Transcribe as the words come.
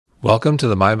Welcome to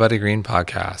the Mind Body Green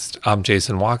podcast. I'm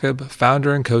Jason Wachob,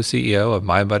 founder and co-CEO of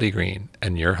Mind Body Green,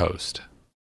 and your host.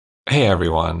 Hey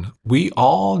everyone, we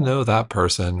all know that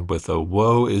person with a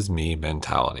woe is me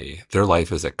mentality. Their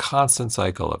life is a constant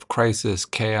cycle of crisis,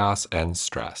 chaos, and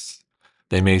stress.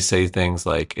 They may say things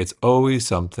like, it's always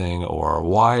something, or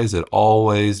why is it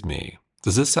always me?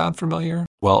 Does this sound familiar?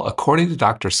 Well, according to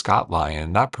Dr. Scott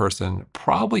Lyons, that person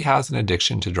probably has an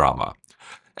addiction to drama.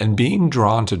 And being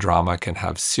drawn to drama can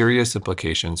have serious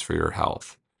implications for your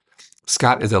health.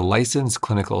 Scott is a licensed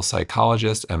clinical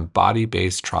psychologist and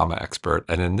body-based trauma expert,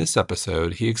 and in this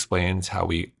episode, he explains how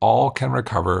we all can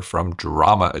recover from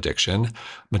drama addiction,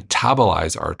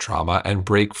 metabolize our trauma, and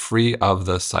break free of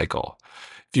the cycle.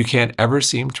 If you can't ever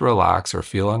seem to relax or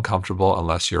feel uncomfortable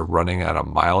unless you're running at a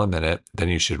mile a minute, then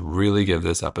you should really give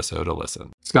this episode a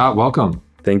listen. Scott, welcome.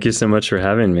 Thank you so much for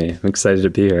having me. I'm excited to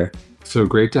be here. So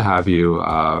great to have you.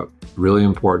 Really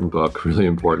important book, really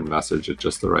important message at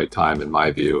just the right time, in my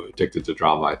view. Addicted to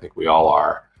drama, I think we all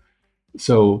are.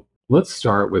 So let's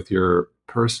start with your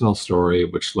personal story,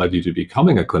 which led you to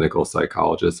becoming a clinical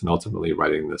psychologist and ultimately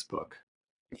writing this book.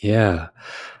 Yeah.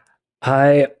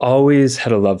 I always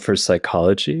had a love for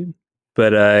psychology,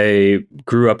 but I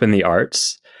grew up in the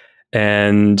arts.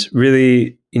 And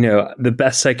really, the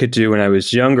best I could do when I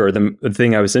was younger, the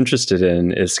thing I was interested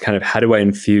in is kind of how do I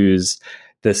infuse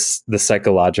the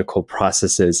psychological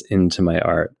processes into my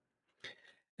art.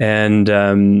 And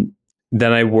then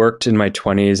I worked in my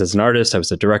 20s as an artist. I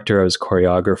was a director. I was a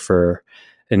choreographer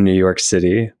in New York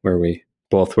City, where we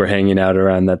both were hanging out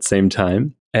around that same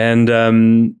time.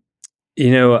 And,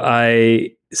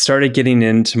 I started getting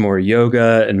into more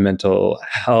yoga and mental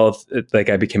health. Like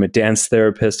I became a dance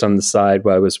therapist on the side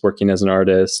while I was working as an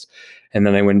artist. And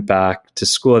then I went back to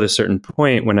school at a certain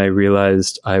point when I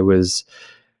realized I was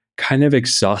kind of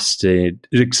exhausted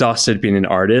being an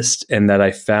artist, and that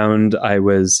I found I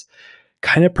was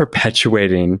kind of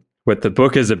perpetuating what the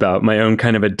book is about, my own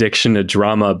kind of addiction to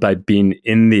drama by being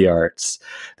in the arts,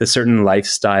 the certain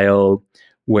lifestyle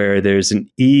where there's an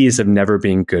ease of never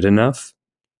being good enough.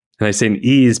 And I say an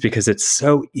ease because it's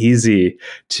so easy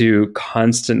to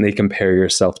constantly compare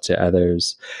yourself to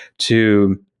others,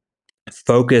 to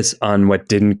focus on what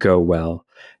didn't go well,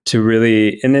 to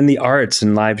really, and in the arts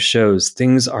and live shows,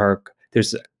 there's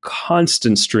a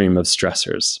constant stream of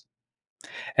stressors.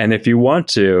 And if you want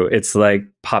to, it's like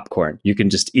popcorn. You can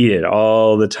just eat it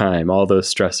all the time, all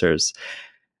those stressors.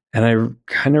 And I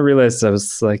kind of realized, I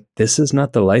was like, this is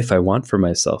not the life I want for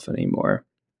myself anymore.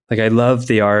 Like, I love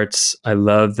the arts. I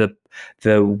love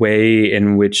the way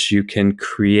in which you can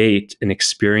create an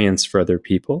experience for other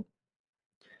people.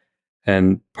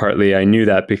 And partly I knew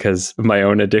that because of my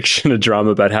own addiction to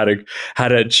drama, about how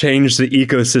to change the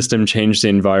ecosystem, change the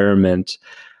environment.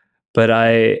 But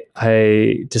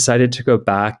I decided to go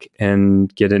back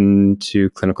and get into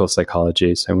clinical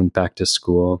psychology. So I went back to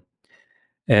school.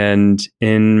 And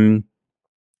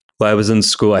while I was in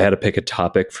school, I had to pick a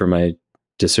topic for my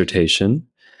dissertation.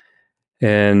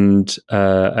 And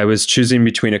I was choosing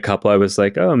between a couple. I was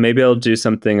like, oh, maybe I'll do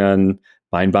something on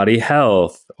mind, body,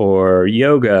 health or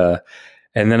yoga.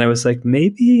 And then I was like,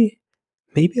 maybe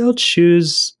I'll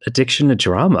choose addiction to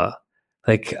drama.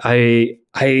 Like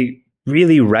I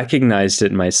really recognized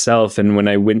it myself. And when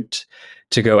I went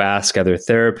to go ask other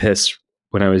therapists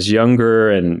when I was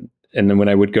younger, and then when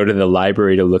I would go to the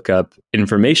library to look up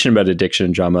information about addiction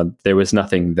and drama, there was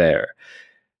nothing there.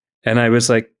 And I was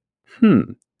like,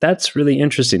 that's really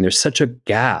interesting. There's such a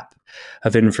gap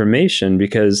of information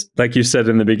because, like you said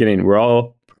in the beginning, we're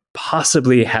all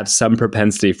possibly have some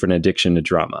propensity for an addiction to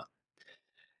drama.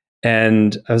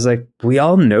 And I was like, we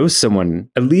all know someone,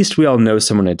 at least we all know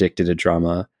someone addicted to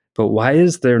drama, but why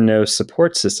is there no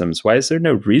support systems? Why is there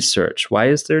no research? Why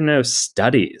is there no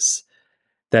studies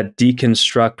that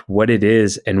deconstruct what it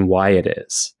is and why it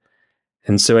is?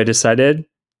 And so I decided,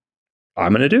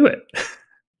 I'm going to do it.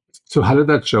 So how did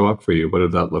that show up for you? What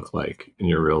did that look like in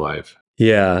your real life?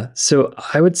 Yeah. So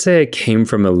I would say I came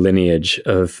from a lineage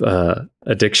of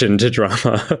addiction to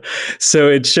drama. So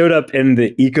it showed up in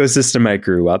the ecosystem I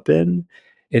grew up in.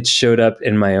 It showed up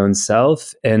in my own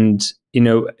self. And,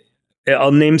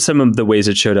 I'll name some of the ways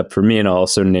it showed up for me, and I'll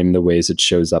also name the ways it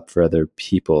shows up for other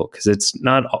people, because it's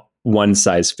not one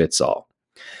size fits all.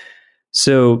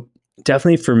 So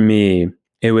definitely for me,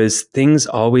 it was things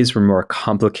always were more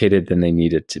complicated than they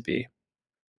needed to be.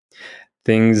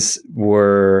 Things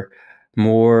were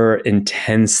more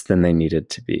intense than they needed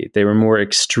to be. They were more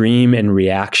extreme in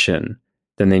reaction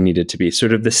than they needed to be.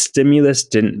 Sort of the stimulus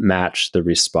didn't match the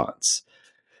response.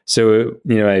 So,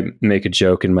 I make a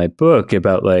joke in my book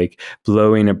about like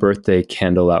blowing a birthday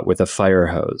candle out with a fire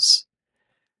hose.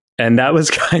 And that was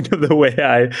kind of the way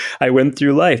I went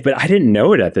through life. But I didn't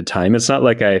know it at the time. It's not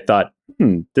like I thought,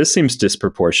 this seems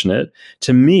disproportionate.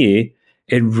 To me,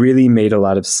 it really made a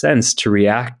lot of sense to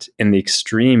react in the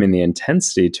extreme and the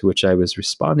intensity to which I was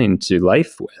responding to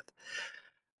life with.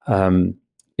 Um,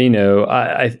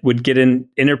 I would get in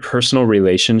interpersonal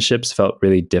relationships felt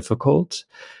really difficult.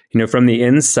 From the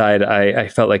inside, I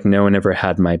felt like no one ever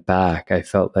had my back. I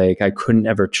felt like I couldn't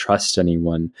ever trust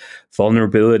anyone.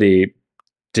 Vulnerability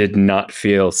did not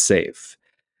feel safe.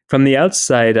 From the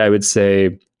outside, I would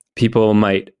say people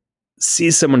might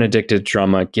see someone addicted to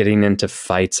drama getting into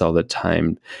fights all the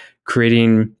time,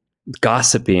 creating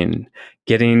gossiping,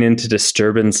 getting into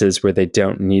disturbances where they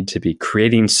don't need to be,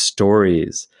 creating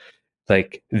stories,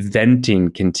 like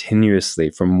venting continuously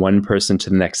from one person to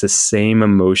the next, the same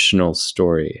emotional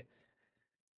story.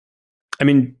 I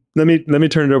mean, let me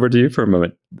turn it over to you for a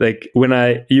moment. Like when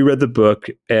you read the book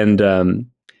and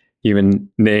even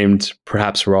named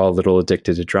perhaps we're all a little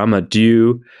addicted to drama.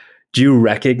 Do you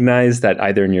recognize that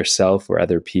either in yourself or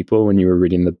other people when you were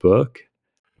reading the book?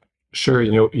 Sure.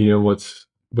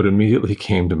 What immediately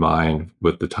came to mind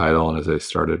with the title, and as I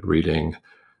started reading,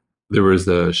 there was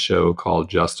a show called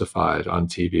Justified on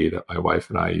TV that my wife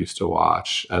and I used to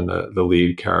watch, and the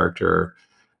lead character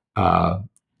uh,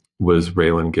 was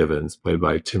Raylan Givens, played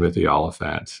by Timothy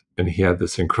Oliphant, and he had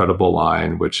this incredible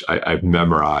line which I've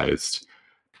memorized: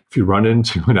 "If you run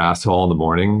into an asshole in the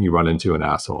morning, you run into an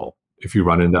asshole. If you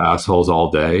run into assholes all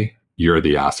day, you're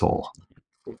the asshole."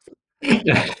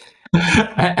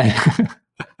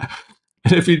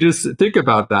 And if you just think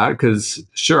about that, because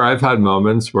sure, I've had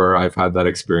moments where I've had that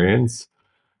experience,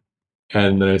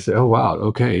 and then I say, "Oh wow,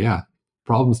 okay, yeah,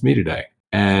 problem's me today."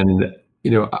 And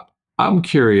I'm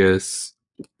curious.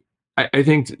 I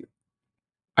think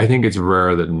it's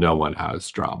rare that no one has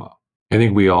drama. I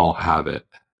think we all have it.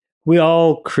 We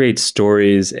all create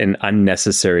stories and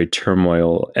unnecessary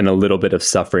turmoil and a little bit of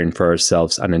suffering for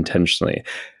ourselves unintentionally.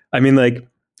 I mean, like,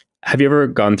 have you ever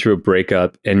gone through a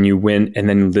breakup and you went and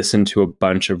then listened to a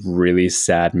bunch of really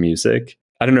sad music?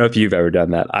 I don't know if you've ever done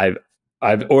that.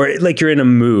 Or like you're in a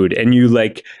mood and you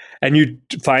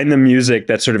find the music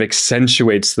that sort of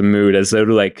accentuates the mood as though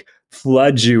to like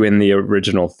flood you in the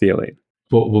original feeling.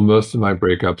 Well, most of my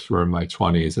breakups were in my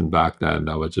 20s, and back then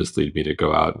that would just lead me to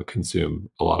go out and consume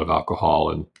a lot of alcohol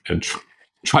and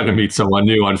try to meet someone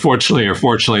new. Unfortunately or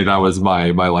fortunately, that was my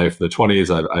life in the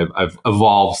 20s. I've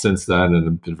evolved since then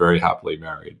and been very happily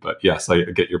married. But yes, I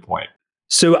get your point.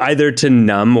 So either to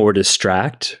numb or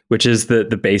distract, which is the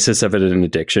basis of it in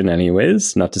addiction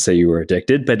anyways, not to say you were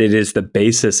addicted, but it is the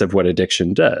basis of what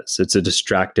addiction does. It's a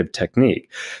distractive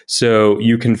technique. So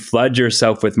you can flood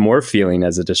yourself with more feeling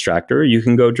as a distractor. You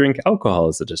can go drink alcohol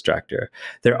as a distractor.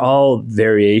 They're all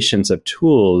variations of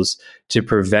tools to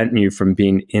prevent you from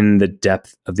being in the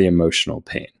depth of the emotional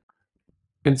pain.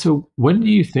 And so, when do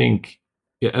you think,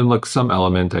 yeah, and look, some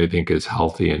element I think is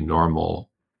healthy and normal.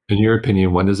 In your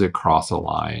opinion, when does it cross a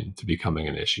line to becoming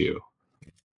an issue?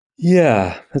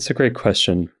 Yeah, that's a great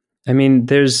question. I mean,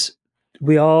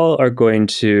 we all are going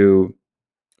to,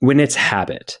 when it's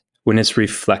habit, when it's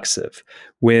reflexive,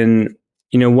 one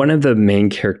of the main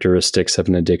characteristics of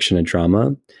an addiction to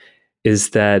drama is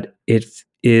that it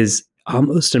is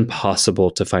almost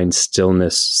impossible to find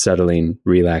stillness, settling,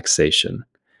 relaxation.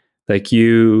 Like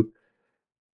you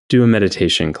do a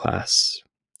meditation class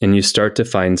and you start to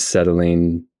find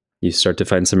settling, you start to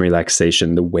find some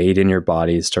relaxation, the weight in your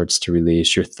body starts to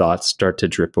release, your thoughts start to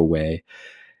drip away.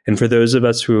 And for those of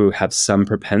us who have some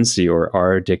propensity or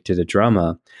are addicted to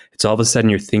drama, it's all of a sudden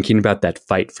you're thinking about that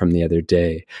fight from the other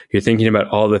day. You're thinking about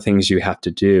all the things you have to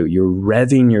do. You're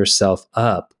revving yourself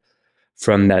up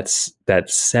from that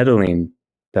settling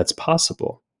that's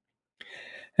possible.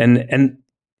 And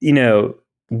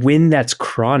when that's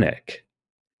chronic,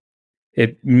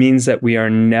 it means that we are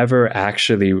never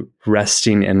actually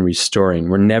resting and restoring.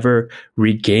 We're never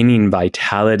regaining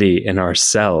vitality in our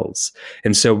cells.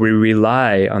 And so we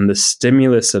rely on the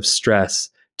stimulus of stress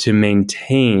to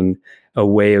maintain a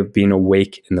way of being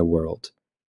awake in the world,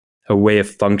 a way of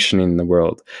functioning in the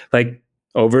world, like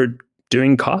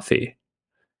overdoing coffee.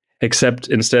 Except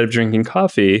instead of drinking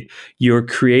coffee, you're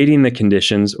creating the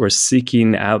conditions or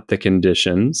seeking out the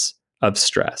conditions of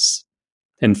stress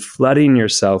and flooding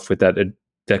yourself with that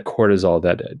cortisol,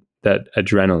 that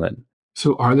adrenaline.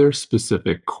 So, are there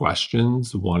specific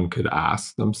questions one could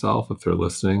ask themselves if they're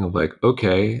listening? Of like,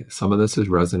 okay, some of this is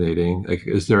resonating. Like,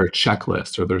 is there a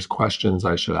checklist or there's questions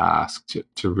I should ask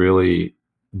to really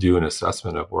do an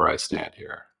assessment of where I stand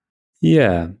here?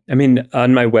 Yeah, I mean,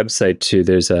 on my website too,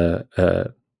 there's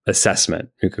assessment,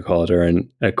 you could call it, or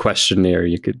a questionnaire.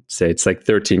 You could say it's like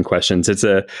 13 questions. It's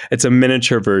a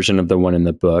miniature version of the one in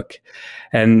the book,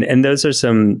 and those are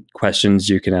some questions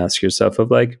you can ask yourself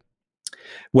of like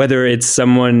whether it's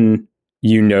someone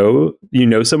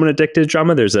someone addicted to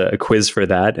drama. There's a quiz for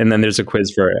that, and then there's a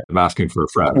quiz for I'm asking for a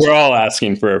friend. we're all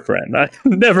asking for a friend,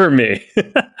 never me.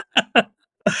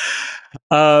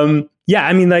 Yeah,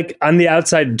 I mean, like on the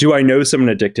outside, do I know someone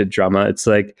addicted to drama? It's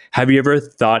like, have you ever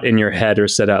thought in your head or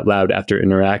said out loud after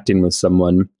interacting with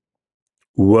someone,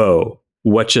 whoa,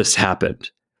 what just happened?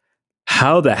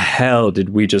 How the hell did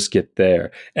we just get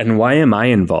there? And why am I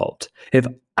involved? If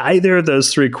either of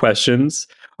those three questions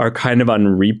are kind of on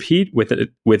repeat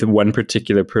with one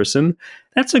particular person,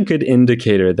 that's a good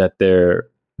indicator that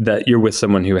you're with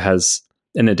someone who has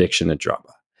an addiction to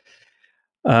drama.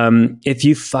 If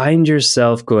you find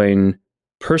yourself going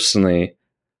personally,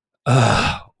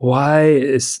 why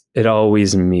is it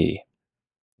always me?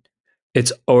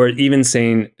 Or even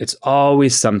saying it's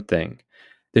always something.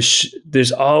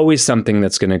 There's always something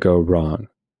that's going to go wrong.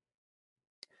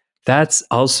 That's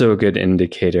also a good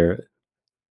indicator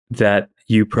that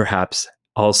you perhaps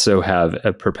also have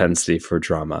a propensity for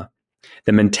drama.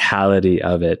 The mentality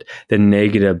of it, the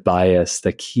negative bias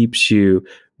that keeps you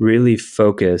really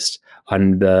focused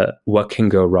on what can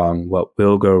go wrong, what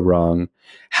will go wrong,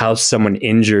 how someone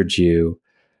injured you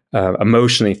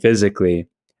emotionally, physically,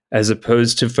 as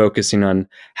opposed to focusing on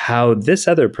how this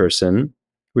other person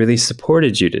really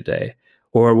supported you today,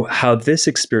 or how this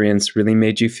experience really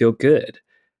made you feel good.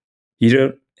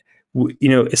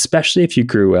 Especially if you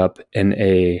grew up in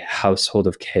a household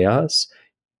of chaos,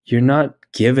 you're not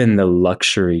given the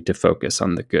luxury to focus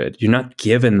on the good. You're not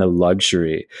given the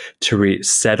luxury to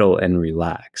settle and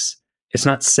relax. It's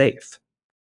not safe.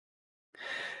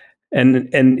 And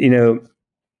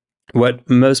what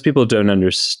most people don't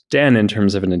understand in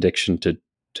terms of an addiction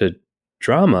to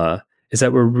drama is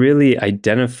that we're really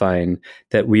identifying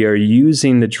that we are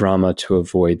using the drama to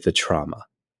avoid the trauma.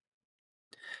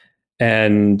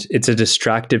 And it's a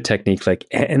distractive technique like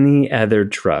any other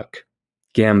drug: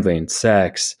 gambling,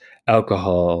 sex,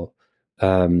 alcohol,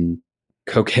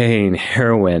 cocaine,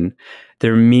 heroin.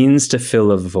 They're means to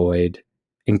fill a void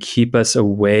and keep us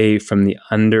away from the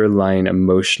underlying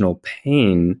emotional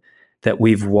pain that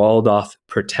we've walled off,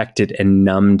 protected, and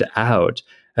numbed out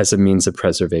as a means of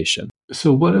preservation.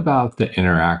 So, what about the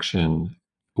interaction,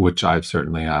 which I've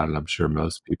certainly had, and I'm sure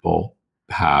most people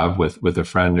have, with a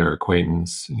friend or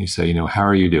acquaintance, and you say, how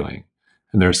are you doing?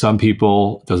 And there are some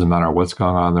people, it doesn't matter what's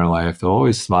going on in their life, they'll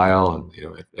always smile,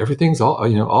 and everything's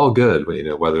all good.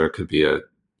 But, whether it could be a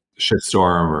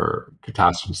shitstorm or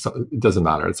catastrophe, it doesn't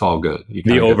matter. It's all good. The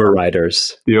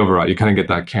overriders. You kind of get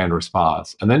that canned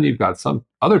response, and then you've got some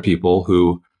other people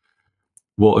who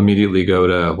will immediately go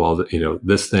to, well,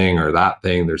 this thing or that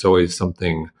thing. There's always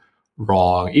something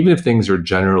wrong, even if things are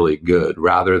generally good,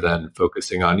 rather than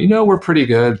focusing on, we're pretty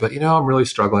good, but I'm really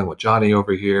struggling with Johnny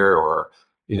over here, or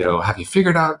have you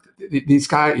figured out these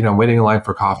guys? I'm waiting in line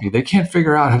for coffee. They can't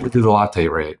figure out how to do the latte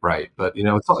right. But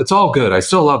it's all good. I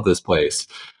still love this place.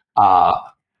 But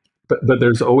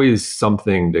there's always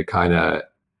something to kind of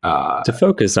to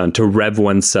focus on, to rev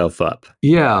oneself up.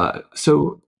 Yeah.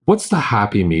 So what's the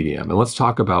happy medium? And let's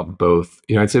talk about both.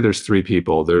 I'd say there's three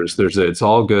people. There's it's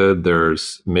all good.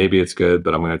 There's maybe it's good,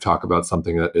 but I'm going to talk about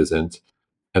something that isn't.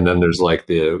 And then there's like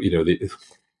the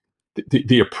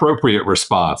appropriate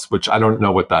response, which I don't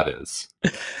know what that is.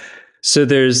 So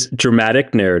there's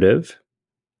dramatic narrative,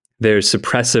 there's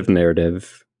suppressive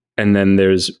narrative, and then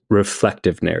there's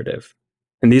reflective narrative.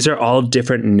 And these are all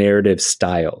different narrative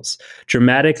styles.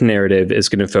 Dramatic narrative is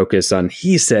going to focus on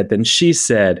he said, then she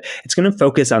said. It's going to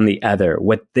focus on the other,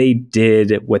 what they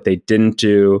did, what they didn't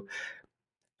do,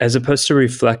 as opposed to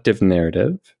reflective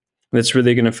narrative. That's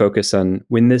really going to focus on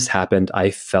when this happened,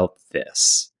 I felt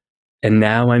this. And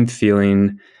now I'm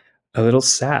feeling a little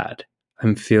sad.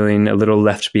 I'm feeling a little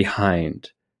left behind.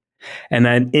 And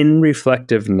I'm in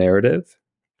reflective narrative,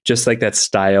 just like that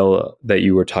style that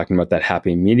you were talking about, that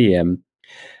happy medium.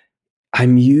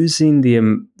 I'm using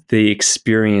the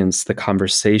experience, the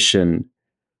conversation,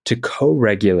 to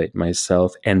co-regulate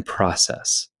myself and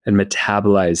process and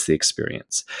metabolize the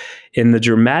experience. In the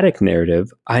dramatic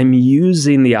narrative, I'm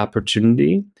using the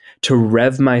opportunity to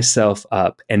rev myself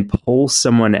up and pull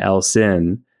someone else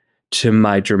in to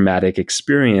my dramatic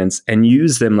experience and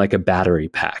use them like a battery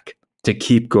pack to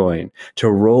keep going, to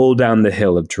roll down the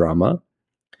hill of drama.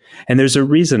 And there's a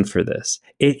reason for this.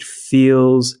 It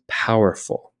feels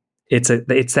powerful. It's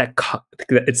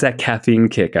that caffeine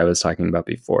kick I was talking about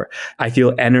before. I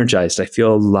feel energized. I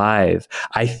feel alive.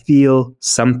 I feel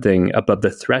something above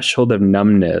the threshold of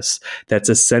numbness that's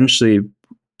essentially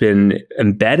been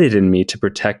embedded in me to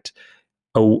protect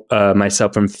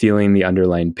myself from feeling the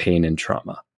underlying pain and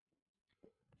trauma.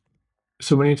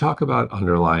 So when you talk about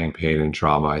underlying pain and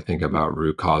trauma, I think about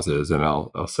root causes, and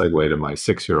I'll segue to my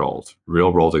 6-year-old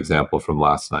real world example from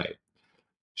last night.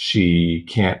 She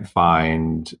can't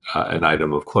find an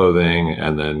item of clothing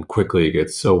and then quickly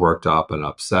gets so worked up and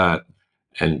upset.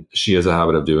 And she has a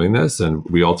habit of doing this, and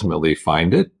we ultimately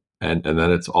find it, and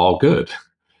then it's all good.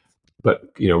 But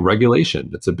regulation,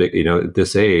 it's a big, at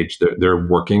this age, they're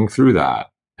working through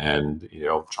that, and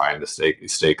trying to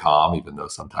stay calm, even though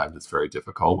sometimes it's very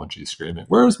difficult when she's screaming,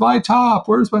 "Where's my top?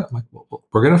 Where's my?" I'm like, well,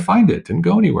 we're gonna find it. Didn't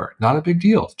go anywhere. Not a big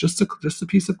deal. It's just a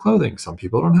piece of clothing. Some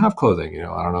people don't have clothing.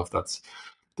 I don't know if that's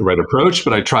the right approach,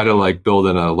 but I try to like build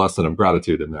in a lesson of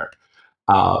gratitude in there.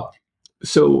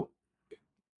 So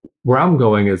where I'm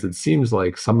going is, it seems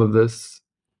like some of this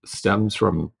stems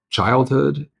from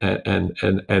childhood,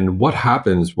 and what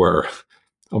happens where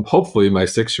hopefully my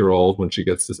 6-year-old, when she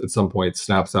gets this at some point,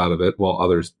 snaps out of it while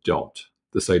others don't.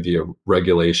 This idea of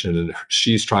regulation, and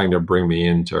she's trying to bring me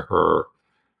into her.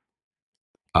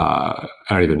 I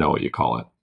don't even know what you call it.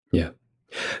 Yeah.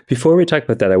 Before we talk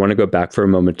about that, I want to go back for a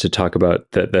moment to talk about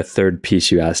the third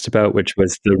piece you asked about, which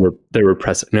was the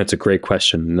repressive. No, it's a great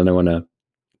question, and then I want to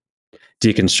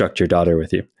deconstruct your daughter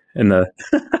with you. And the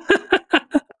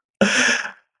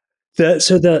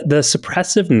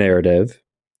suppressive narrative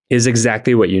is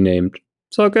exactly what you named.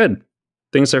 It's all good.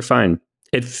 Things are fine.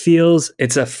 It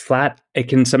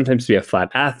can sometimes be a flat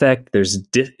affect.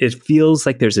 It feels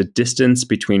like there's a distance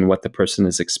between what the person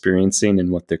is experiencing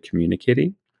and what they're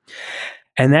communicating.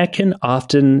 And that can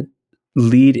often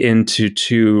lead into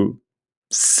two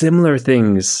similar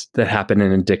things that happen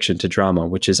in addiction to drama,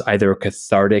 which is either a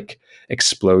cathartic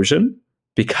explosion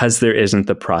because there isn't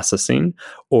the processing,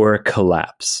 or a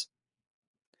collapse.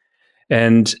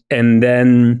 And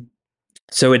then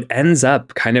so it ends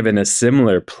up kind of in a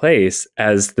similar place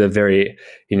as the very,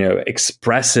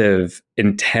 expressive,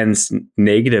 intense,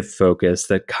 negative focus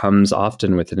that comes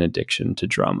often with an addiction to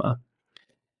drama.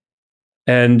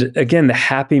 And again, the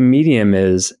happy medium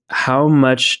is, how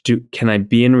much can I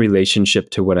be in relationship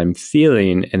to what I'm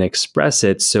feeling and express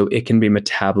it so it can be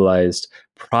metabolized,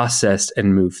 processed,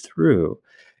 and move through?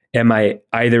 Am I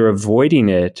either avoiding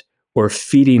it or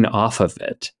feeding off of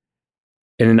it?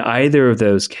 And in either of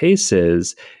those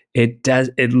cases, it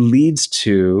leads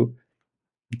to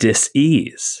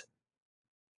dis-ease.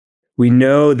 We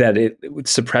know that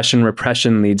suppression,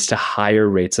 repression leads to higher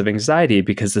rates of anxiety,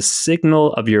 because the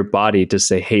signal of your body to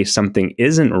say, hey, something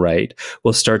isn't right,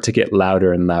 will start to get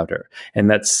louder and louder.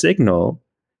 And that signal,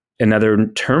 another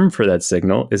term for that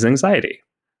signal, is anxiety.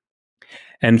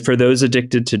 And for those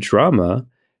addicted to drama,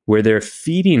 where they're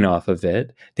feeding off of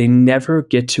it, they never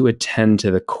get to attend to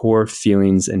the core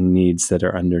feelings and needs that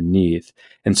are underneath.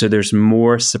 And so there's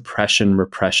more suppression,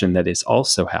 repression that is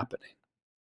also happening.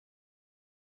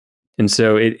 And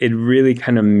so it really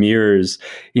kind of mirrors,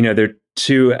 they're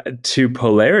two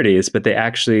polarities, but they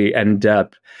actually end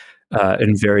up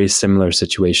in very similar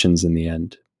situations in the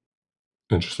end.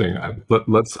 Interesting. I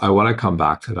want to come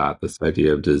back to that, this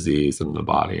idea of disease in the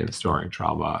body and storing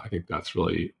trauma. I think that's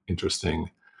really interesting,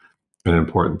 an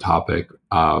important topic.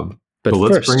 But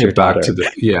let's first, bring your it back daughter.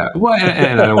 to well,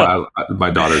 and I don't want my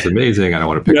daughter's amazing. I don't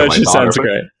want to pick on my she daughter, sounds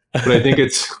great. But I think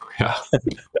it's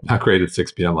not great at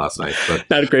 6 p.m. last night, but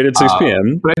not great at 6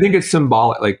 p.m. But I think it's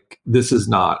symbolic. Like, this is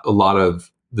not a lot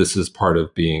of this is part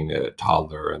of being a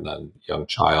toddler and then young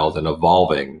child and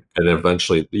evolving, and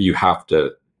eventually you have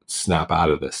to snap out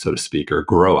of this, so to speak, or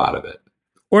grow out of it,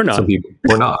 or not. Some people,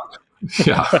 or not.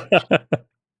 Yeah.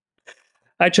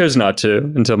 I chose not to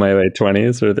until my late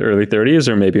 20s or the early 30s,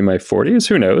 or maybe my 40s.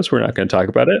 Who knows? We're not going to talk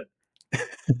about it.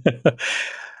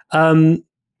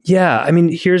 Yeah, I mean,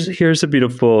 here's a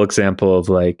beautiful example of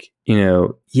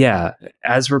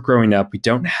as we're growing up, we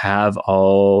don't have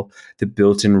all the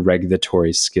built-in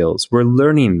regulatory skills. We're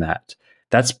learning that.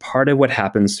 That's part of what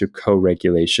happens through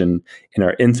co-regulation in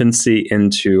our infancy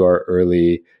into our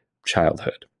early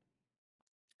childhood.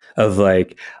 Of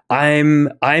I'm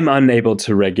unable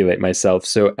to regulate myself.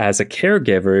 So as a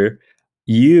caregiver,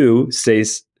 you stay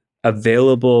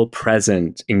available,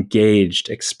 present, engaged,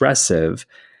 expressive,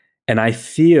 and I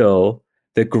feel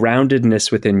the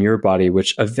groundedness within your body,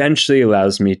 which eventually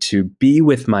allows me to be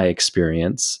with my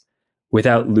experience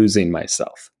without losing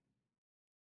myself.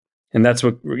 And that's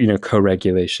what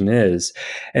co-regulation is.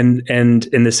 And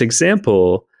in this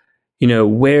example,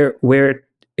 where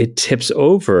it tips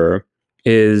over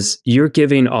is you're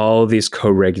giving all these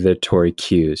co-regulatory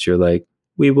cues. You're like,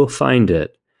 we will find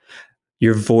it.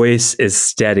 Your voice is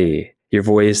steady. Your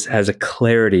voice has a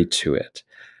clarity to it.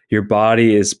 Your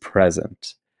body is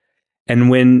present. And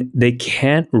when they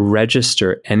can't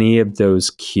register any of those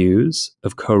cues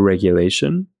of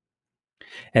co-regulation,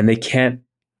 and they can't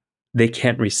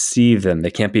receive them,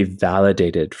 they can't be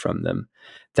validated from them,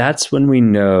 that's when we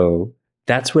know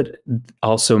that's what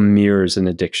also mirrors an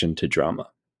addiction to drama.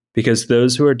 Because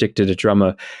those who are addicted to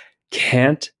drama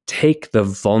can't take the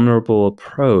vulnerable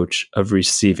approach of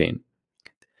receiving.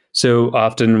 So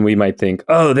often we might think,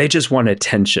 oh, they just want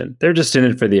attention. They're just in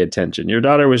it for the attention. Your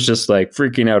daughter was just like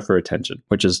freaking out for attention,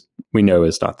 which is, we know,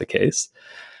 is not the case.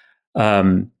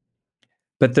 Um,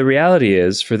 but the reality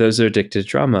is, for those who are addicted to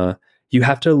drama, you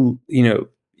have to,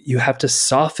 you have to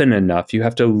soften enough. You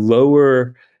have to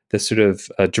lower the sort of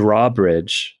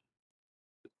drawbridge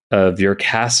of your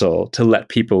castle to let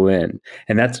people in.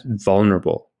 And that's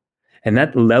vulnerable. And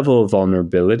that level of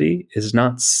vulnerability is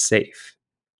not safe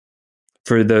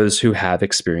for those who have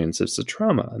experiences of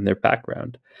trauma in their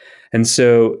background. And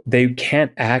so they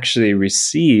can't actually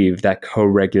receive that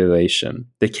co-regulation.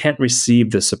 They can't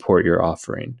receive the support you're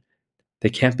offering. They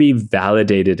can't be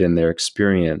validated in their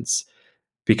experience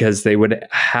because they would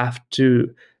have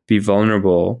to be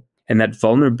vulnerable. And that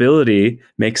vulnerability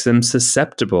makes them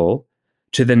susceptible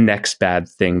to the next bad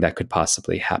thing that could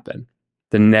possibly happen,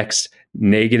 the next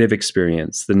negative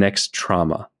experience, the next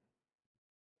trauma.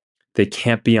 They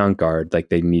can't be on guard like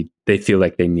they feel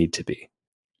like they need to be.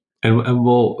 And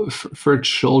well, for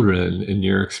children, in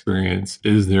your experience,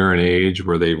 is there an age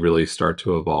where they really start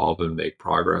to evolve and make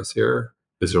progress here?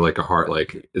 Is there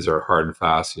is there a hard and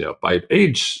fast, by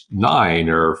age 9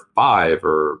 or 5,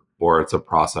 or it's a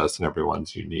process and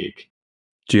everyone's unique?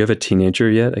 Do you have a teenager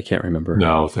yet? I can't remember.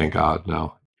 No, thank God,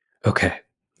 no. Okay.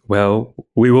 Well,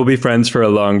 we will be friends for a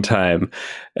long time.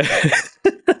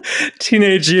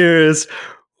 Teenage years.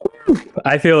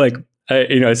 I feel like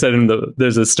I said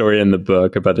there's a story in the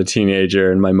book about a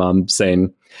teenager and my mom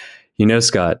saying,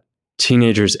 Scott,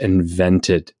 teenagers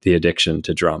invented the addiction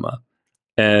to drama.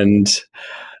 And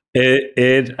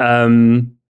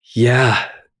yeah,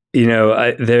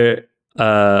 there,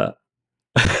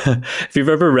 if you've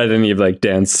ever read any of like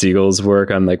Dan Siegel's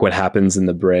work on like what happens in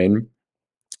the brain,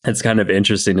 it's kind of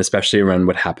interesting, especially around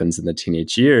what happens in the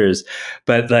teenage years.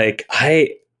 But like, I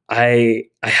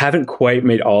haven't quite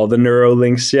made all the neuro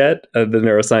links yet, the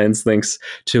neuroscience links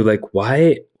to like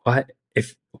why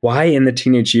in the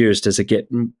teenage years does it get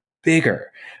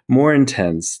bigger, more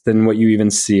intense than what you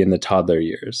even see in the toddler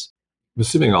years? I'm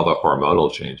assuming all the hormonal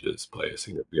changes play a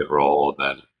significant role.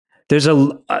 And then There's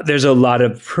a lot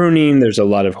of pruning. There's a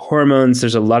lot of hormones.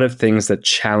 There's a lot of things that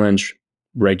challenge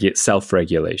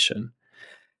self-regulation,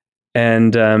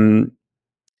 and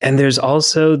there's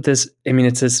also this. I mean,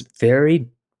 it's this very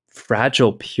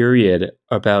fragile period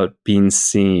about being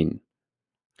seen,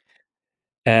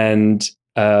 and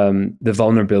the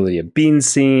vulnerability of being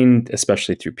seen,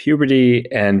 especially through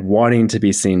puberty, and wanting to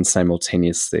be seen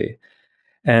simultaneously.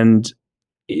 And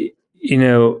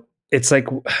it's like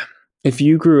if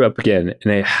you grew up again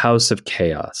in a house of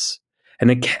chaos, and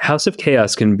a house of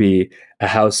chaos can be a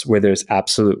house where there's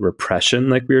absolute repression,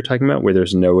 like we were talking about, where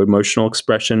there's no emotional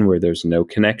expression, where there's no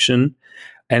connection.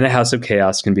 And a house of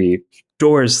chaos can be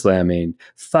doors slamming,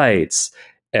 fights.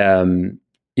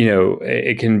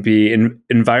 It can be in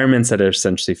environments that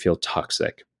essentially feel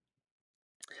toxic.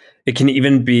 It can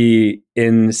even be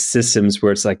in systems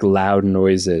where it's like loud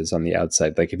noises on the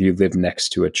outside, like if you live next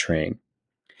to a train.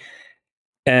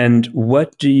 And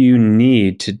what do you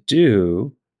need to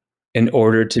do in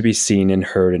order to be seen and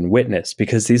heard and witnessed?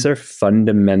 Because these are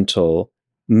fundamental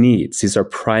needs. These are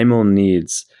primal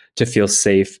needs to feel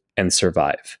safe and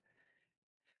survive.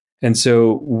 And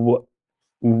so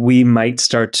we might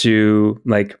start to,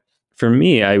 like, for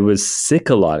me, I was sick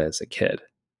a lot as a kid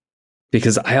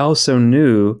because I also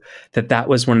knew that that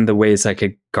was one of the ways I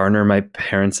could garner my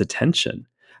parents' attention.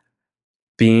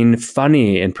 Being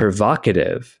funny and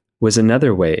provocative was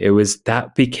another way.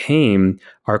 That became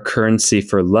our currency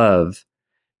for love,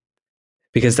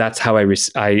 because that's how I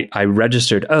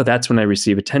registered. Oh, that's when I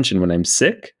receive attention, when I'm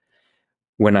sick,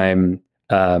 when I'm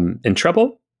in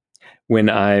trouble, when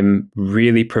I'm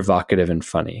really provocative and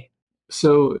funny.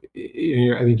 So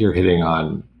I think you're hitting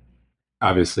on,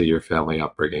 obviously your family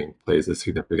upbringing plays a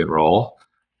significant role,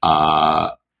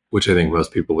 uh, which I think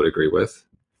most people would agree with.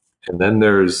 And then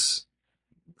there's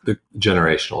the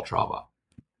generational trauma,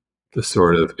 the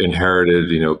sort of inherited,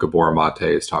 Gabor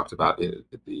Mate has talked about.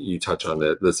 You touch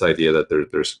on this idea that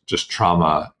there's just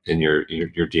trauma in your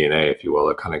DNA, if you will,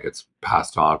 that kind of gets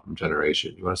passed on from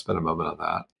generation. You want to spend a moment on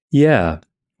that? Yeah,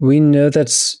 we know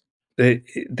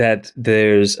that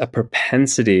there's a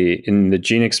propensity in the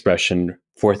gene expression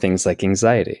for things like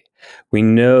anxiety. We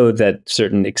know that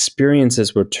certain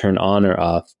experiences will turn on or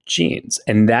off genes,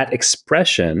 and that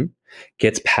expression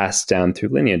gets passed down through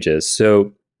lineages.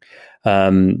 So,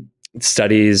 um,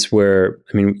 studies where,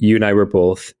 I mean, you and I were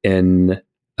both in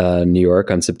New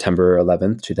York on September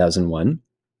 11th, 2001.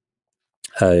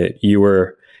 You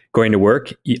were going to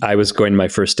work. I was going to my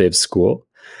first day of school.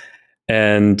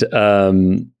 And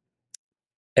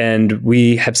and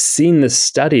we have seen the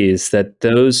studies that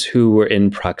those who were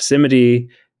in proximity,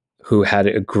 who had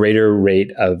a greater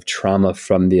rate of trauma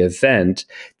from the event,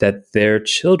 that their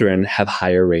children have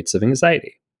higher rates of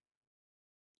anxiety.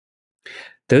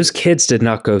 Those kids did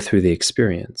not go through the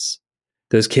experience.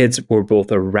 Those kids were both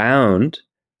around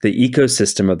the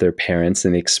ecosystem of their parents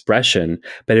and the expression,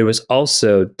 but it was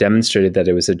also demonstrated that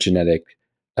it was a genetic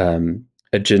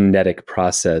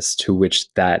process to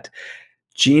which that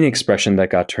gene expression that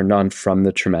got turned on from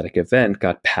the traumatic event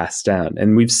got passed down.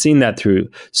 And we've seen that through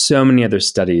so many other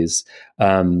studies,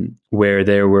 where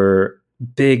there were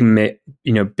big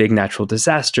natural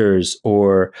disasters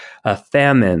or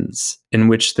famines in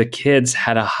which the kids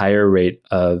had a higher rate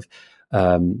of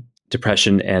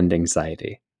depression and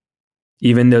anxiety,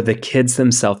 even though the kids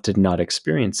themselves did not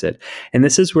experience it. And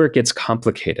this is where it gets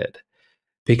complicated,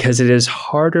 because it is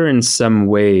harder in some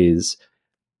ways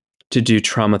to do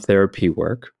trauma therapy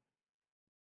work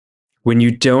when you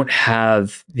don't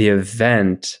have the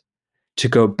event to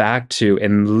go back to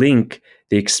and link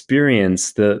the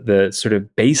experience, the sort of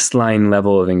baseline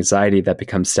level of anxiety that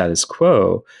becomes status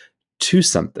quo, to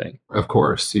something. Of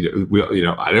course, I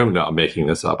don't know. I'm making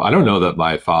this up. I don't know that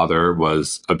my father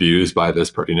was abused by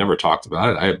this person. He never talked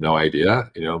about it. I have no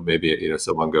idea. Maybe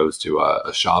someone goes to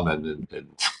a shaman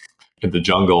in the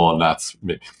jungle, and that's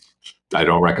maybe. I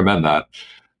don't recommend that.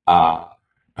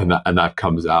 And that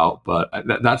comes out, but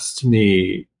that's to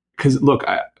me, because look,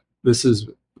 this is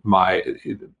my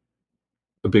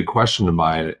a big question of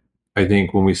mine. I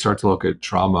think when we start to look at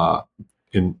trauma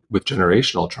with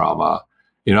generational trauma,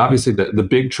 obviously the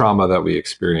big trauma that we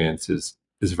experience is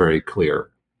very clear.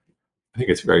 I think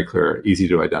it's very clear, easy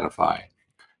to identify.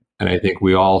 And I think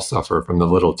we all suffer from the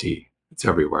little t. It's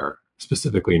everywhere,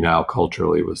 specifically now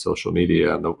culturally with social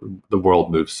media, and the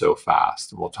world moves so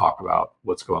fast. And we'll talk about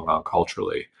what's going on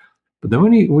culturally. But then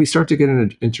when we start to get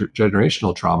into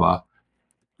intergenerational trauma,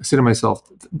 I say to myself,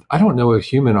 I don't know a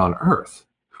human on earth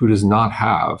who does not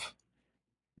have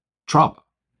trauma.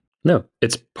 No,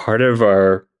 it's part of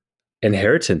our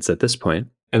inheritance at this point.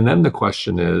 And then the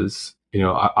question is,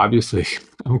 obviously,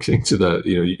 I'm getting to the,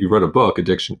 you wrote a book,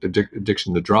 Addiction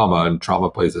to Drama, and trauma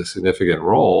plays a significant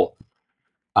role.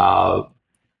 How,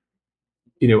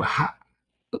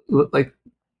 like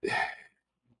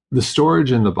the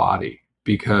storage in the body,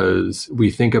 because we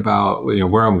think about,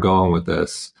 where I'm going with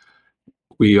this,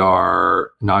 we are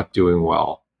not doing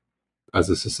well as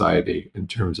a society in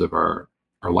terms of our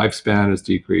lifespan has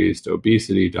decreased,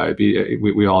 obesity, diabetes.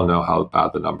 We all know how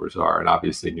bad the numbers are. And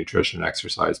obviously, nutrition and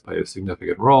exercise play a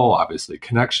significant role. Obviously,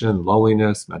 connection,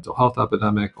 loneliness, mental health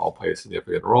epidemic all play a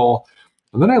significant role.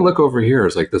 And then I look over here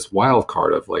as like this wild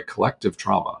card of like collective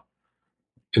trauma,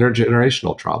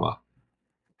 intergenerational trauma.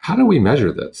 How do we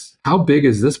measure this? How big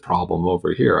is this problem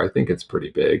over here? I think it's pretty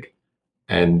big.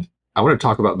 And I want to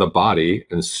talk about the body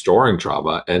and storing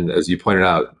trauma. And as you pointed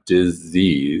out,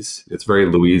 disease. It's very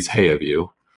Louise Hay of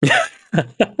you.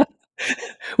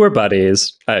 We're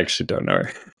buddies. I actually don't know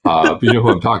her. You know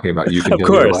who I'm talking about. You can, of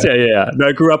course, yeah. No,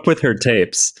 I grew up with her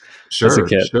tapes. Sure, as a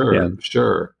kid.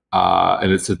 Sure.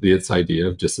 And it's this idea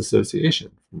of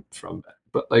disassociation from that.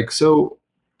 But like, so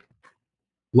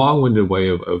long-winded way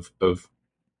of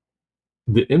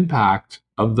the impact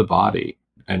of the body,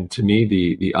 and to me,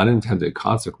 the unintended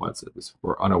consequences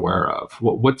we're unaware of.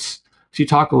 Can you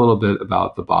talk a little bit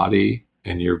about the body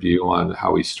and your view on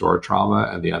how we store trauma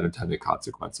and the unintended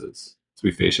consequences as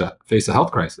we face a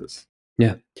health crisis?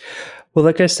 Yeah. Well,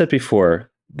 like I said before,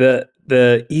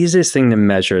 the easiest thing to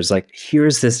measure is like,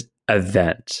 here's this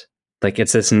event, like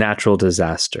it's this natural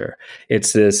disaster,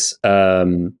 it's this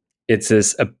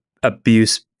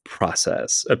abuse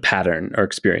process, a pattern or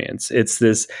experience. It's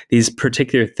these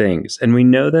particular things, and we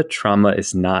know that trauma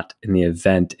is not in the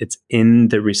event; it's in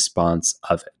the response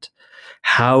of it,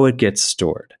 how it gets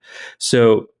stored.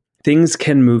 So things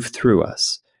can move through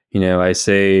us. I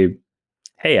say,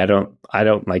 hey, I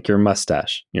don't like your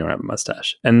mustache. You don't have a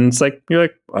mustache. And it's like, you're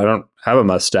like, I don't have a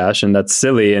mustache, and that's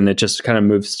silly, and it just kind of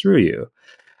moves through you.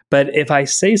 But if I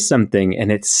say something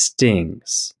and it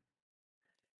stings,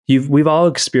 we've all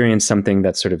experienced something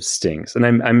that sort of stings. And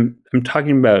I'm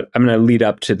talking about, I'm going to lead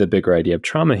up to the bigger idea of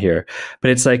trauma here, but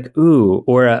it's like, ooh,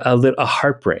 or a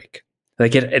heartbreak.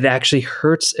 Like it actually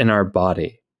hurts in our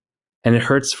body, and it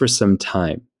hurts for some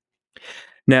time.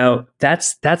 Now,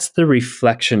 that's the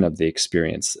reflection of the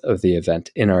experience of the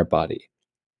event in our body.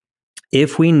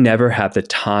 If we never have the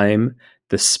time,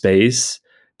 the space,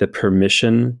 the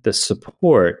permission, the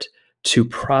support to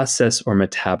process or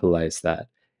metabolize that,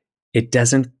 it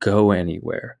doesn't go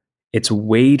anywhere. It's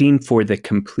waiting for the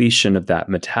completion of that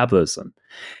metabolism.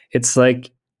 It's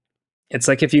like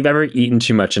if you've ever eaten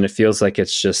too much and it feels like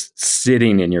it's just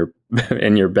sitting in your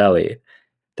in your belly.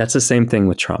 That's the same thing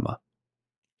with trauma.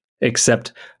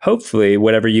 Except hopefully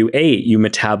whatever you ate, you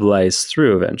metabolize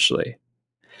through eventually.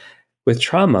 With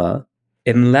trauma,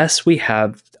 unless we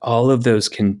have all of those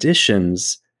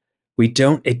conditions,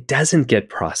 it doesn't get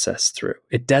processed through.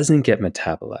 It doesn't get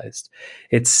metabolized.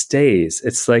 It stays.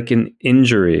 It's like an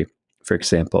injury, for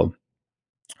example.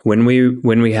 When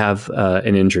we have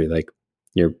an injury, like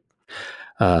you're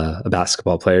a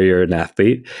basketball player, you're an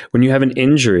athlete. When you have an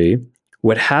injury,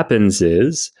 what happens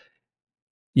is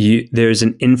there's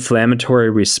an inflammatory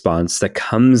response that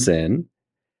comes in.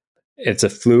 It's a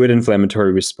fluid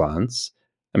inflammatory response.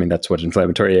 I mean, that's what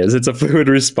inflammatory is. It's a fluid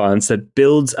response that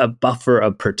builds a buffer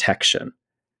of protection,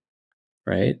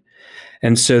 right?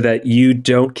 And so that you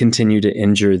don't continue to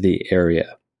injure the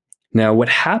area. Now, what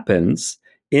happens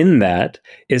in that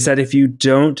is that if you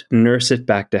don't nurse it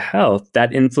back to health,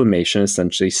 that inflammation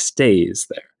essentially stays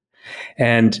there.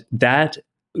 And that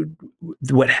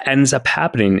what ends up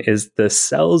happening is the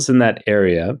cells in that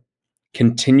area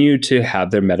continue to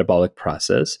have their metabolic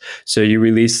process. So you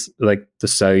release like the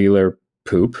cellular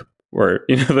poop, or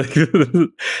like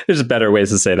there's better ways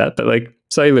to say that, but like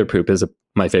cellular poop is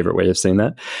my favorite way of saying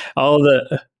that. All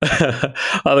the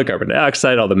all the carbon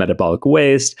dioxide, all the metabolic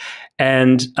waste,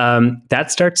 and that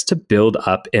starts to build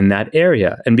up in that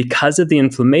area. And because of the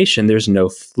inflammation, there's no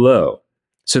flow.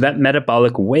 So that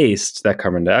metabolic waste, that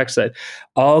carbon dioxide,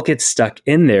 all gets stuck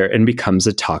in there and becomes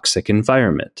a toxic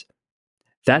environment.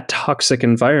 That toxic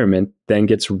environment then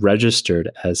gets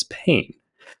registered as pain.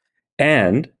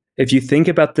 And if you think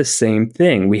about the same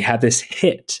thing, we have this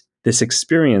hit, this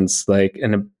experience like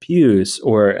an abuse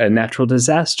or a natural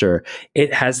disaster.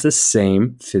 It has the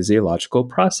same physiological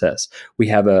process. We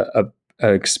have a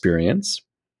experience.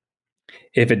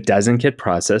 If it doesn't get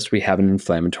processed, we have an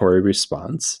inflammatory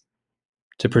response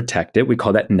to protect it. We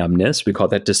call that numbness. We call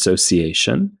that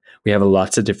dissociation. We have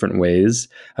lots of different ways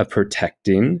of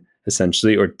protecting,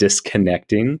 essentially, or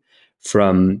disconnecting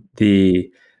from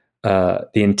the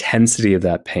intensity of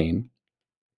that pain.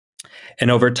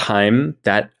 And over time,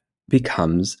 that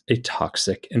becomes a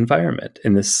toxic environment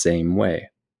in the same way.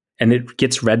 And it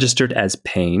gets registered as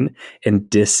pain and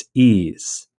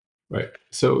dis-ease. Right.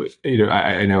 So,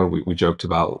 I know we joked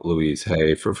about Louise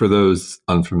Hay. For those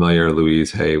unfamiliar,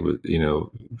 Louise Hay,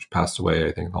 passed away,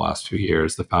 I think, in the last 2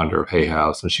 years, the founder of Hay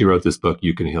House. And she wrote this book,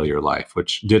 You Can Heal Your Life,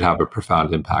 which did have a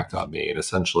profound impact on me. And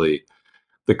essentially,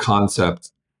 the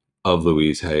concept of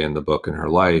Louise Hay in the book and her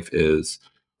life is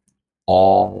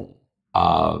all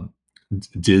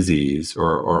disease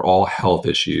or all health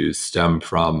issues stem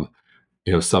from,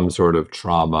 some sort of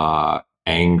trauma,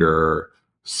 anger,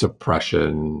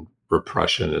 suppression,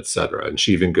 repression, etc. And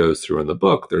she even goes through in the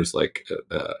book, there's like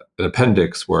an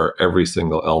appendix where every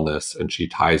single illness, and she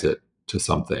ties it to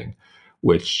something,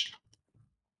 which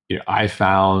I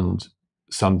found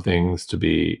some things to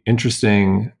be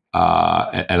interesting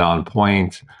and on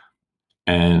point,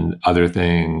 and other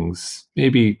things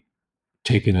maybe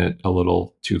taken it a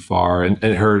little too far.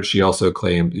 And she also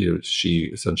claimed, she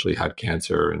essentially had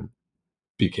cancer and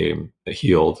became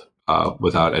healed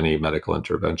without any medical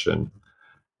intervention.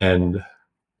 And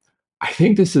I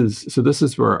think this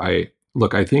is where I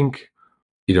think,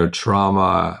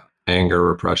 trauma, anger,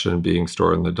 repression being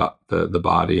stored in the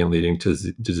body and leading to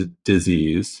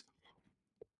disease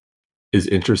is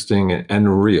interesting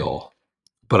and real.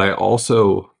 But I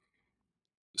also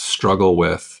struggle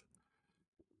with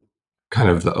kind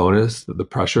of the onus, the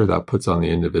pressure that puts on the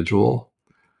individual,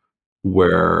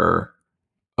 where,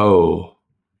 oh,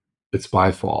 it's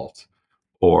my fault,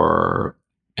 or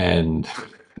and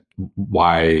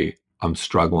why I'm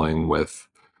struggling with,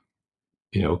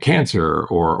 cancer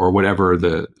or whatever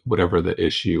the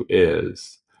issue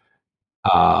is.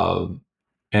 Um,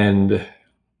 and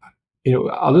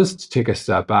I'll just take a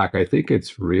step back. I think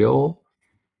it's real,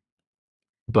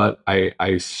 but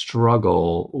I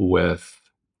struggle with,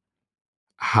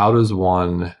 how does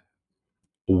one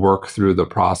work through the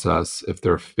process if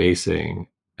they're facing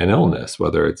an illness,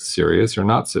 whether it's serious or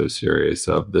not so serious,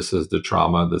 of this is the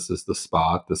trauma, this is the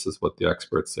spot, this is what the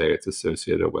experts say it's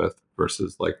associated with,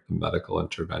 versus like the medical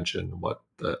intervention, what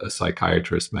a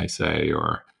psychiatrist may say,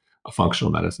 or a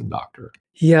functional medicine doctor.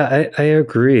 Yeah, I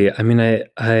agree. I mean,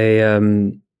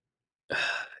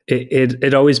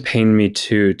 it always pained me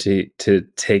too to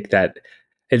take that.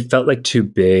 It felt like too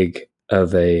big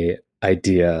of a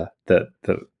idea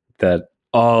that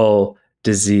all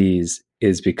disease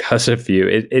is because of you.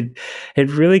 It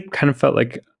really kind of felt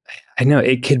like, I know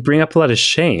it could bring up a lot of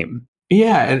shame.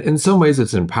 Yeah, and in some ways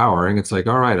it's empowering. It's like,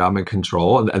 all right, I'm in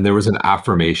control, and there was an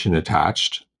affirmation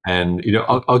attached. And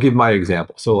I'll give my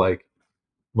example. So like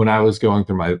when I was going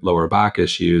through my lower back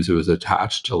issues, it was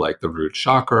attached to like the root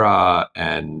chakra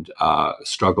and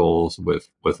struggles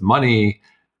with money.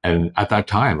 And at that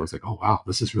time, I was like, oh wow,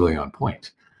 this is really on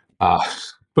point. Uh,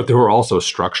 but there were also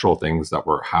structural things that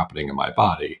were happening in my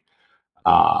body.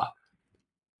 Uh,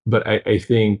 but I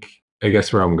think, I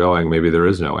guess where I'm going, maybe there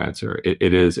is no answer.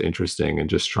 It is interesting and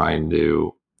just trying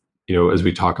to, as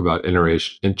we talk about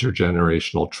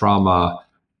intergenerational trauma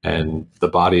and the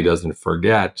body doesn't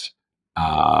forget,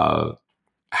 uh,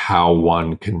 how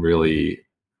one can really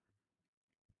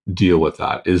deal with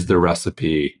that. Is the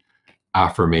recipe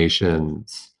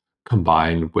affirmations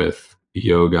combined with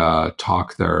yoga,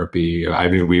 talk therapy? I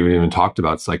mean, we haven't even talked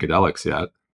about psychedelics yet.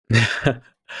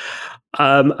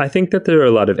 I think that there are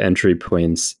a lot of entry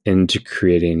points into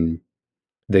creating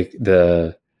the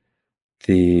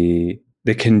the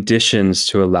the conditions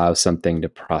to allow something to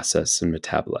process and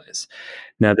metabolize.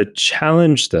 Now, the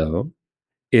challenge, though,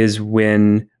 is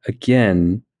when,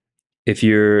 again, if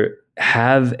you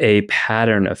have a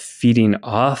pattern of feeding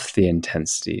off the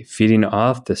intensity, feeding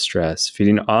off the stress,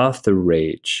 feeding off the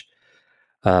rage,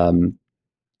 um,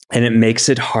 and it makes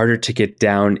it harder to get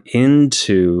down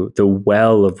into the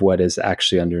well of what is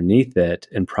actually underneath it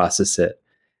and process it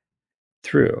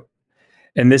through.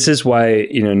 And this is why,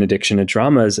 an addiction to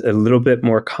drama is a little bit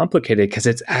more complicated, because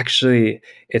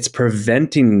it's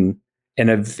preventing in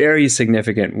a very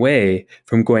significant way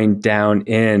from going down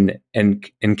in and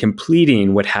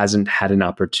completing what hasn't had an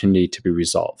opportunity to be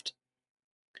resolved.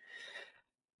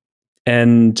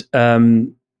 And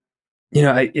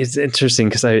it's interesting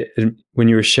because when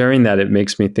you were sharing that, it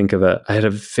makes me think of I had a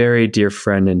very dear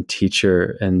friend and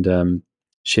teacher, and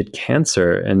she had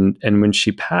cancer, and when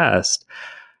she passed,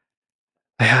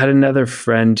 I had another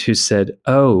friend who said,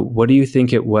 "Oh, what do you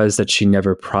think it was that she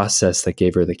never processed that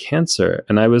gave her the cancer?"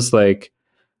 And I was like,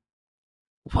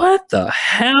 "What the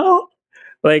hell?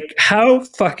 Like, how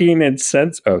fucking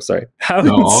insensitive." Oh, sorry. How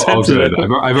No, all insensitive.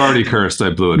 good. I've already cursed. I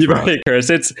blew it You've for us. already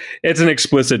cursed. It's an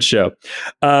explicit show.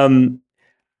 Um,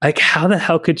 like, how the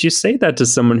hell could you say that to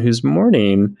someone who's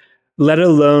mourning, let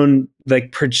alone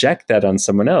like project that on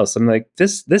someone else? I'm like,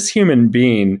 this human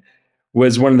being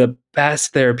was one of the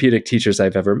best therapeutic teachers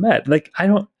I've ever met. Like, I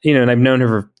don't, and I've known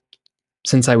her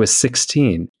since I was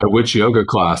 16. At which yoga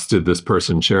class did this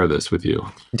person share this with you?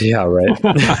 Yeah, right.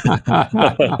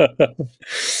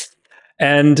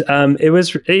 And it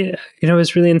was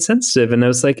really insensitive. And I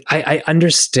was like, I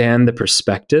understand the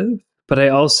perspective, but I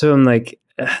also am like,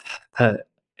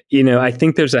 I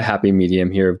think there's a happy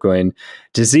medium here of going,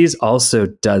 disease also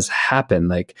does happen.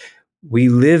 Like, we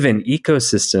live in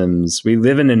ecosystems, we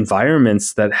live in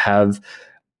environments that have,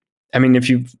 I mean, if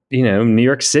New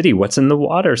York City, what's in the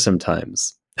water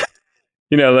sometimes?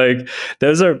 Like,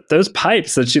 those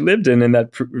pipes that she lived in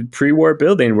that pre-war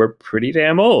building were pretty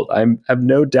damn old. I have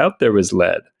no doubt there was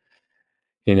lead.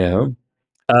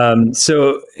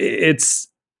 So it's,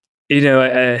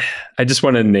 I just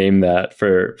want to name that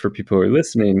for people who are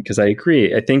listening, because I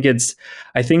agree. I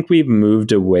think we've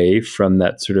moved away from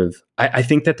that sort of. I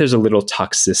think that there's a little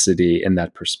toxicity in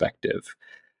that perspective.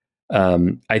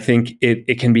 I think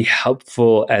it can be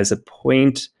helpful as a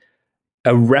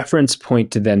reference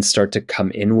point to then start to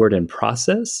come inward and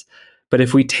process. But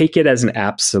if we take it as an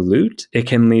absolute, it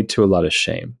can lead to a lot of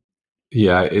shame.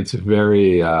 Yeah, it's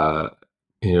very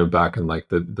back in like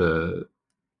the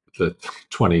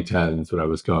 2010s when I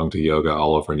was going to yoga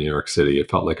all over New York City,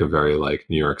 it felt like a very like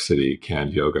New York City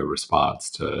canned yoga response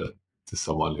to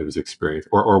someone who's experienced,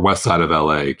 or West Side of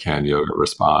LA canned yoga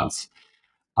response.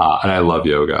 And I love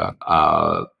yoga.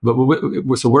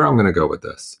 So where I'm going to go with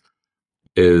this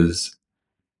is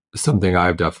something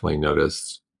I've definitely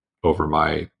noticed over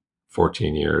my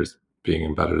 14 years being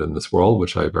embedded in this world,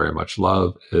 which I very much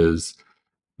love, is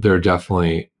there are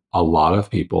definitely a lot of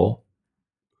people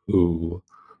who,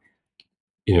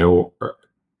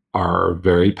 are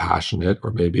very passionate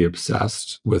or maybe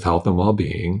obsessed with health and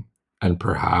well-being, and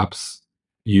perhaps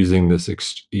using this,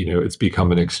 it's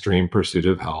become an extreme pursuit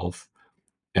of health,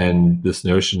 and this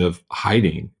notion of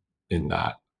hiding in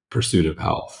that pursuit of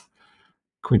health.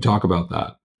 Can we talk about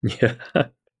that? Yeah.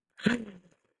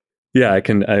 Yeah, I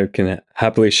can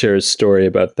happily share a story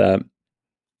about that.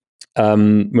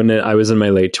 When I was in my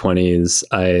late 20s,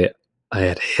 I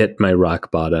had hit my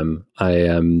rock bottom.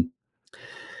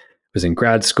 was in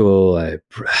grad school.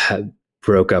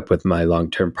 Broke up with my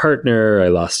long-term partner. I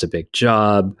lost a big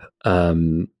job. I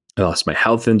lost my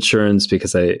health insurance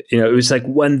because it was like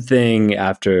one thing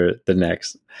after the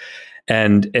next,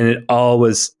 and it all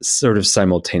was sort of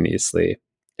simultaneously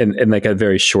in like a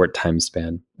very short time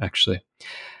span, actually.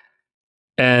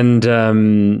 And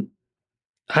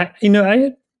I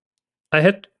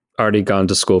had already gone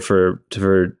to school for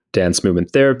dance movement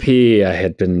therapy. I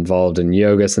had been involved in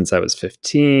yoga since I was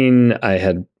 15. I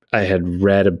had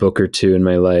read a book or two in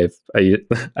my life.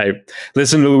 I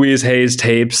listened to Louise Hay's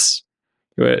tapes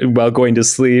while going to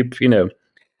sleep,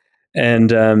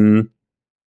 and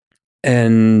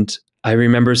and I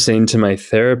remember saying to my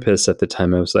therapist at the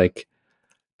time, I was like,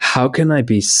 how can I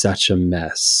be such a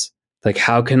mess? Like,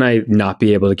 how can I not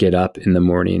be able to get up in the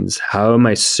mornings? How am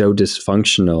I so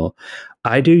dysfunctional?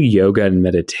 I do yoga and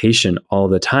meditation all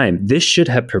the time. This should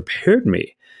have prepared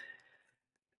me.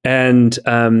 And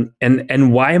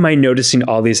why am I noticing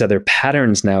all these other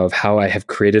patterns now of how I have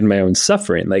created my own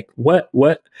suffering? Like, what?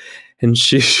 And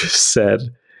she just said,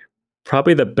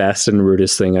 probably the best and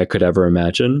rudest thing I could ever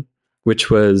imagine, which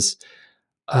was,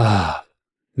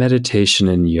 meditation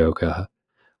and yoga.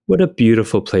 What a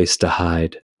beautiful place to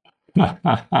hide.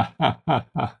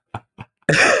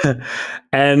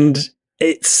 And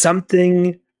it's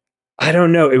something, I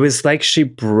don't know. It was like she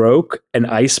broke an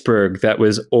iceberg that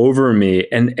was over me,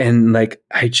 and like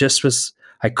I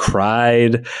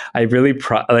cried. I really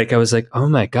like I was like, oh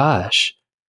my gosh,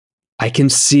 I can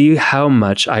see how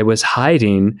much I was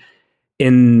hiding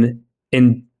in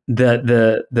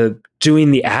the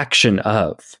doing the action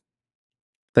of.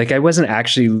 Like I wasn't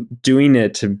actually doing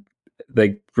it to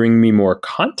like bring me more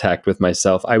contact with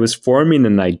myself. I was forming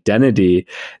an identity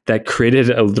that created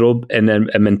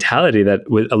a mentality that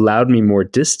allowed me more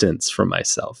distance from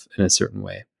myself in a certain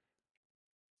way.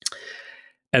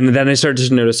 And then I started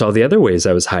to notice all the other ways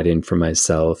I was hiding from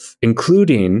myself,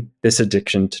 including this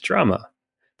addiction to drama.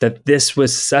 That this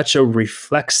was such a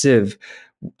reflexive,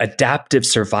 adaptive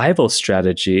survival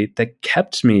strategy that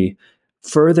kept me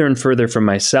further and further from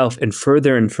myself and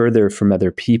further from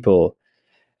other people.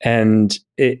 And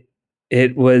it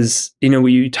was,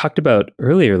 you talked about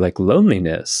earlier, like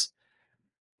loneliness.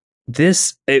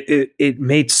 It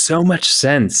made so much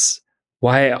sense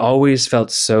why I always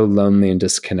felt so lonely and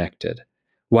disconnected,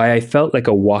 why I felt like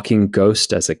a walking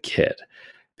ghost as a kid,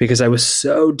 because I was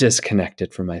so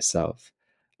disconnected from myself.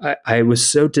 I was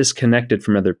so disconnected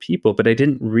from other people, but I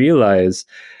didn't realize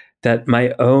that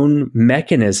my own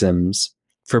mechanisms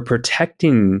for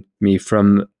protecting me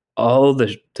from all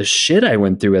the shit I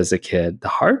went through as a kid, the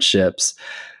hardships,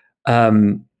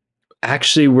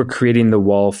 actually were creating the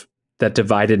wall that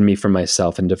divided me from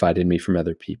myself and divided me from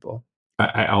other people.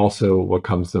 I also, what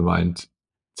comes to mind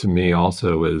to me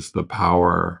also is the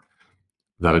power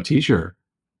that a teacher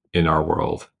in our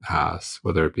world has,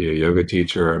 whether it be a yoga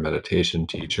teacher or a meditation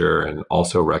teacher, and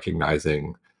also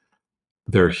recognizing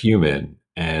they're human.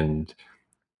 And,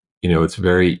 it's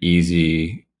very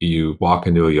easy. You walk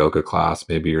into a yoga class,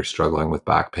 maybe you're struggling with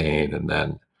back pain, and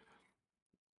then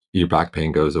your back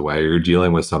pain goes away, or you're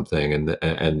dealing with something,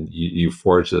 and you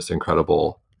forge this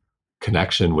incredible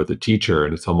connection with the teacher.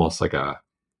 And it's almost like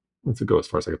let's go as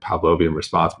far as like a Pavlovian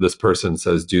response. This person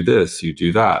says, do this, you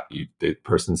do that. The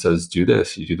person says, do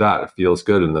this, you do that. It feels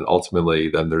good. And then ultimately,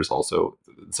 then there's also,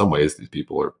 in some ways, these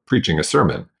people are preaching a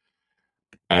sermon.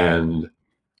 And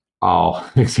an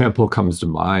example comes to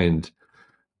mind.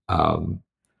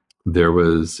 There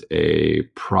was a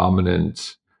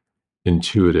prominent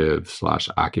intuitive /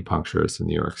 acupuncturist in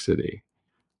New York City.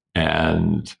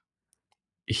 And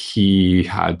he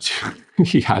had to,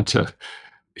 he had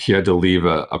to leave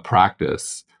a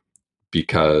practice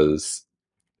because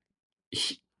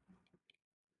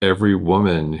every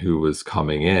woman who was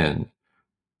coming in,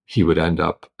 he would end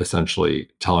up essentially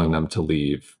telling them to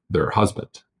leave their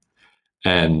husband.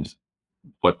 And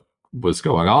what was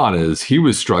going on is he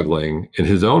was struggling in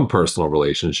his own personal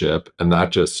relationship, and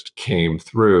that just came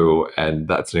through. And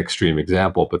that's an extreme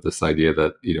example, but this idea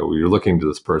that, you're looking to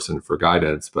this person for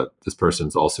guidance, but this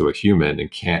person's also a human and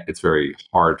it's very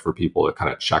hard for people to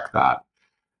kind of check that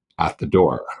at the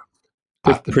door.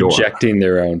 Projecting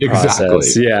their own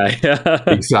process. Exactly. Yeah.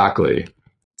 Exactly.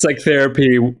 It's like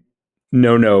therapy,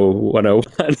 no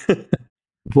 101.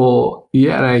 Well,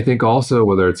 yeah, and I think also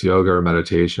whether it's yoga or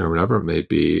meditation or whatever it may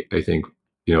be, I think,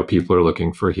 people are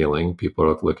looking for healing, people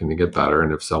are looking to get better.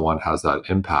 And if someone has that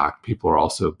impact, people are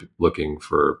also looking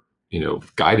for,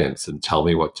 guidance and tell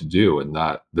me what to do. And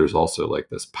that there's also like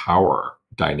this power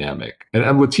dynamic.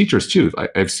 And with teachers too,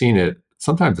 I've seen it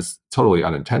sometimes it's totally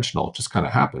unintentional. It just kind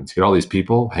of happens. You get all these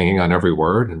people hanging on every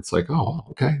word, and it's like, oh,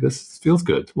 okay, this feels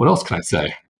good. What else can I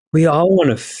say? We all want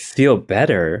to feel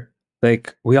better.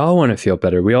 Like, we all want to feel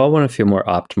better. We all want to feel more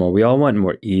optimal. We all want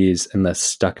more ease and less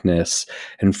stuckness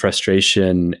and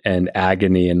frustration and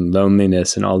agony and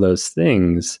loneliness and all those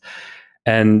things.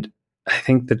 And I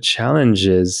think the challenge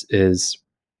is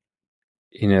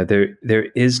there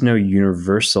is no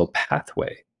universal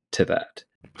pathway to that.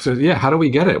 So yeah, how do we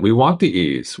get it? We want the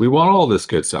ease. We want all this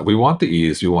good stuff. We want the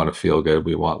ease. We want to feel good.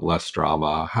 We want less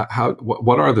drama.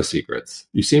 What are the secrets?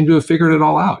 You seem to have figured it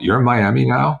all out. You're in Miami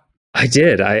now. I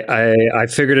did. I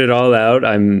figured it all out.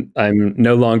 I'm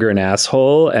no longer an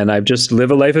asshole, and I just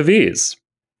live a life of ease.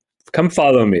 Come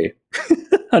follow me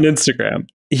on Instagram.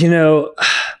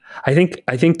 I think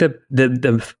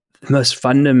the most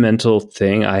fundamental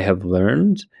thing I have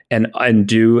learned and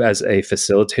do as a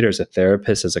facilitator, as a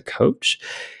therapist, as a coach,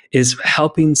 is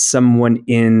helping someone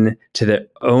into their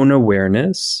own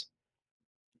awareness,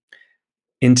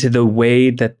 into the way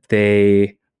that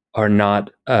they are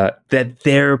not that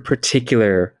their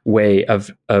particular way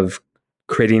of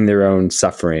creating their own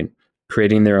suffering,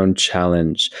 creating their own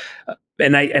challenge.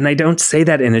 And I don't say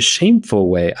that in a shameful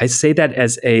way. I say that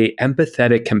as a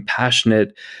empathetic,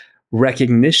 compassionate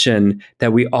recognition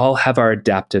that we all have our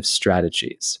adaptive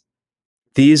strategies.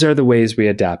 These are the ways we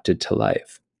adapted to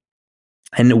life.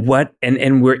 And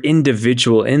we're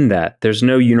individual in that. There's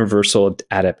no universal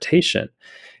adaptation.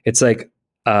 It's like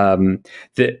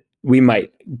that we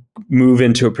might move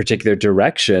into a particular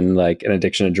direction, like an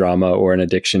addiction to drama or an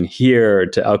addiction here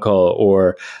to alcohol,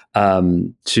 or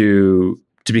to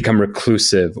become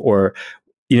reclusive, or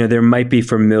there might be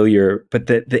familiar, but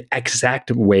the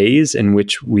exact ways in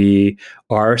which we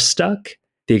are stuck,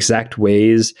 the exact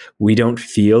ways we don't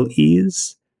feel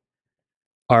ease,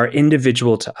 are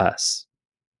individual to us.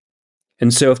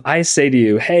 And so if I say to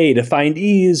you, hey, to find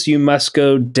ease, you must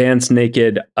go dance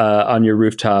naked on your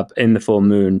rooftop in the full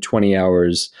moon 20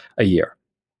 hours a year.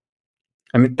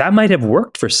 I mean, that might have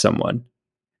worked for someone.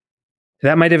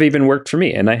 That might have even worked for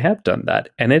me. And I have done that.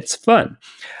 And it's fun.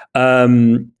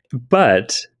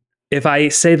 But if I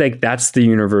say like that's the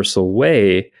universal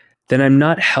way, then I'm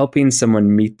not helping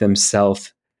someone meet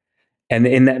themselves. And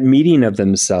in that meeting of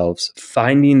themselves,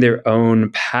 finding their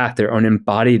own path, their own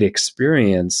embodied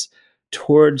experience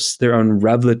towards their own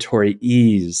revelatory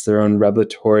ease, their own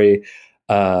revelatory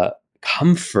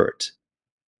comfort.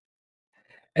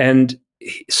 And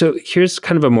so here's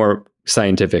kind of a more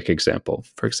scientific example.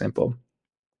 For example,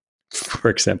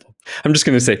 I'm just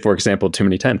going to say, for example, too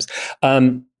many times.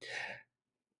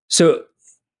 So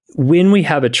when we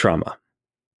have a trauma,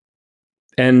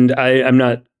 and I'm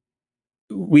not,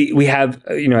 we have,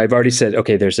 I've already said,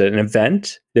 okay, there's an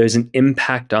event, there's an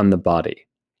impact on the body.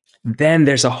 Then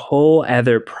there's a whole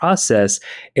other process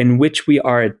in which we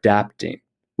are adapting,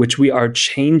 which we are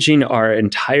changing our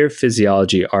entire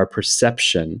physiology, our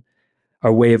perception,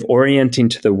 our way of orienting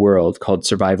to the world, called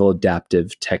survival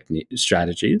adaptive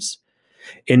strategies,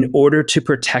 in order to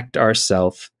protect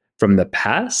ourselves from the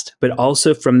past, but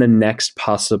also from the next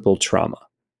possible trauma.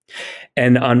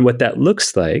 And on what that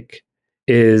looks like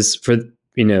is for,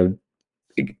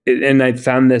 and I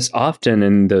found this often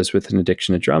in those with an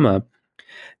addiction to drama,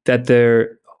 that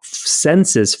their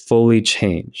senses fully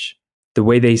change, the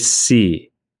way they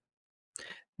see,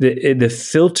 the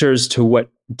filters to what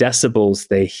decibels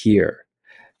they hear,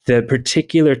 the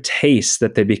particular tastes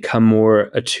that they become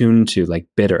more attuned to, like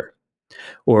bitter,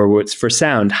 or what's for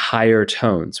sound, higher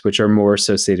tones, which are more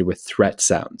associated with threat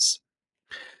sounds.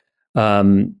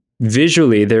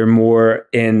 Visually, they're more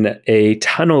in a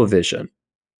tunnel vision,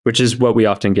 which is what we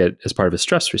often get as part of a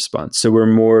stress response. So we're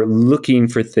more looking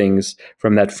for things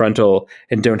from that frontal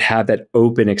and don't have that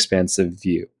open, expansive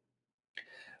view.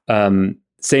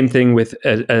 Same thing with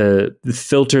the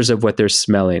filters of what they're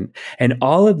smelling. And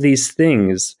all of these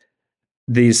things,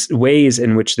 these ways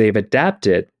in which they've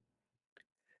adapted,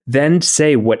 then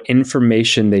say what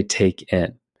information they take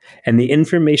in. And the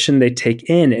information they take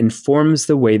in informs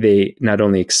the way they not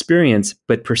only experience,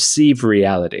 but perceive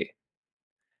reality.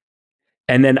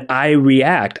 And then I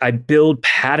react, I build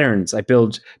patterns, I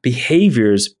build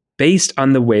behaviors based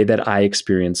on the way that I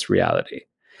experience reality.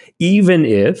 Even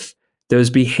if those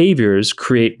behaviors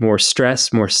create more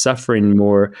stress, more suffering,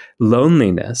 more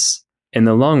loneliness in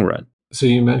the long run. So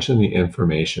you mentioned the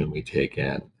information we take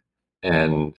in.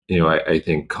 And, I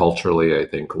think culturally, I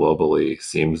think globally,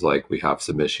 seems like we have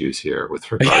some issues here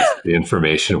with regards to the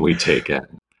information we take in.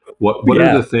 What are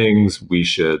Yeah. the things we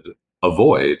should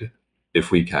avoid, if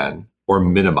we can, or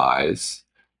minimize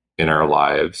in our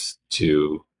lives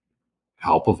to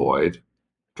help avoid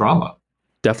drama?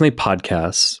 Definitely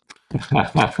podcasts.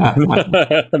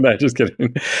 No, just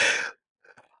kidding.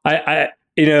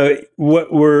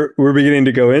 What we're beginning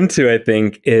to go into, I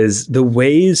think, is the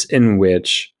ways in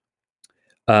which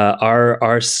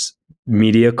our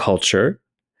media culture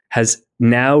has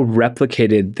now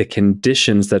replicated the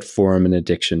conditions that form an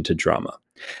addiction to drama.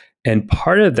 And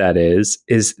part of that is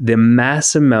the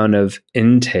mass amount of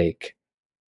intake.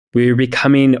 We're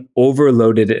becoming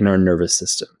overloaded in our nervous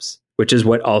systems, which is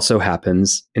what also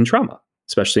happens in trauma,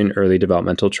 especially in early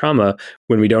developmental trauma,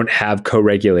 when we don't have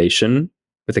co-regulation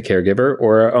with a caregiver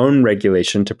or our own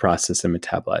regulation to process and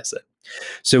metabolize it.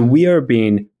 So we are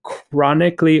being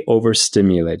chronically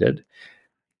overstimulated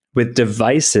with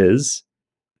devices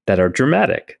that are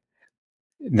dramatic.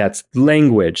 That's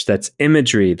language, that's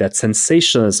imagery, that's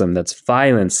sensationalism, that's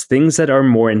violence, things that are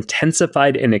more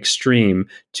intensified and extreme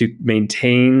to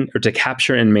maintain or to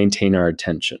capture and maintain our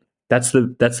attention. That's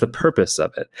the purpose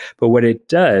of it. But what it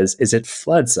does is it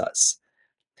floods us.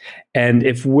 And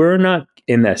if we're not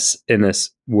in this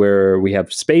where we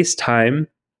have space time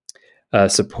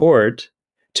support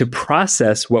to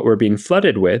process what we're being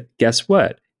flooded with, guess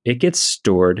what? It gets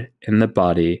stored in the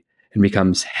body and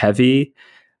becomes heavy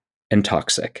and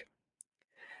toxic.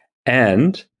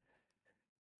 And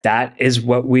that is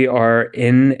what we are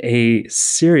in a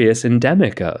serious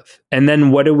endemic of. And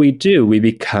then what do? We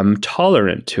become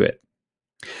tolerant to it.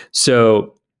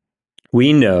 So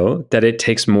we know that it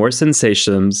takes more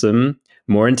sensationalism,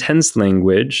 more intense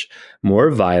language,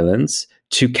 more violence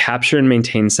to capture and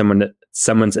maintain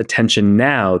someone's attention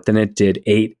now than it did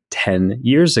 8, 10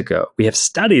 years ago. We have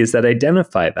studies that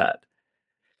identify that.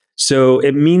 So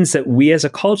it means that we as a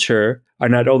culture are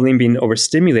not only being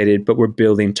overstimulated, but we're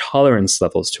building tolerance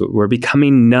levels to it. We're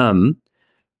becoming numb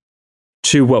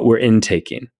to what we're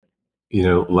intaking.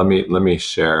 Let me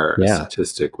share a Yeah.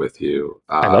 statistic with you.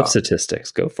 I love statistics.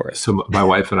 Go for it. So my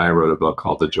wife and I wrote a book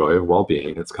called The Joy of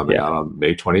Wellbeing. It's coming Yeah. out on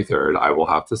May 23rd. I will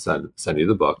have to send you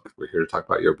the book. We're here to talk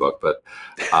about your book, but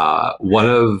one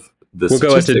of the We'll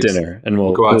go out to statistics. dinner and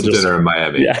We'll go out to dinner in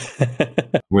Miami. Yeah.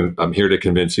 I'm here to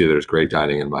convince you there's great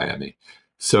dining in Miami.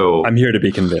 So I'm here to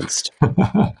be convinced.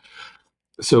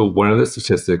 So one of the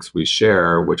statistics we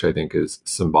share, which I think is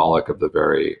symbolic of the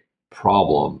very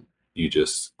problem you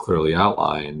just clearly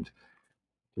outlined,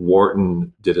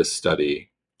 Wharton did a study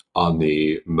on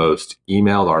the most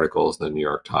emailed articles in the New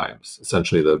York Times,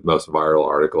 essentially the most viral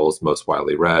articles, most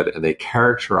widely read, and they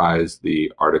characterized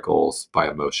the articles by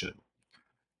emotion.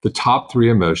 The top three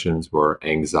emotions were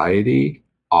anxiety,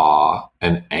 awe,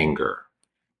 and anger.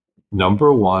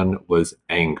 Number one was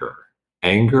anger.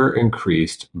 Anger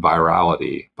increased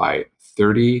virality by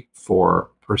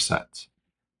 34%.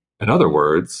 In other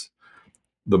words,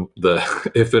 the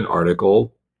if an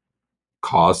article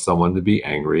caused someone to be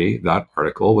angry, that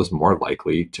article was more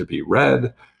likely to be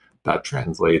read. That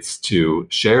translates to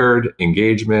shared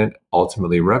engagement,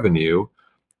 ultimately revenue.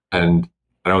 And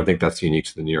I don't think that's unique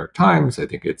to the New York Times. I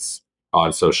think it's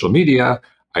on social media.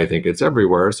 I think it's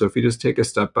everywhere. So if you just take a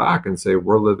step back and say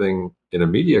we're living in a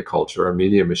media culture, a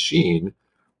media machine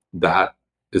that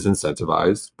is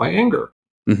incentivized by anger.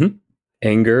 Mm-hmm.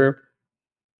 Anger,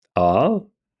 awe,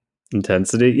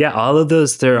 intensity. Yeah, all of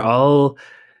those, they're all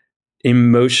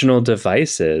emotional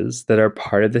devices that are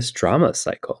part of this drama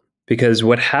cycle. Because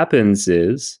what happens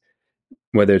is,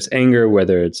 whether it's anger,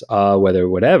 whether it's awe, whether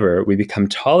whatever, we become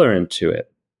tolerant to it.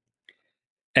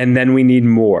 And then we need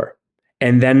more.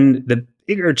 And then the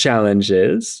bigger challenge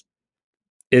is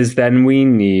then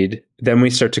we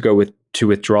start to go to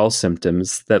withdrawal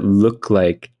symptoms that look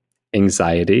like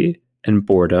anxiety and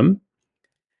boredom.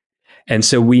 And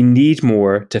so we need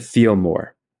more to feel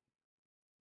more.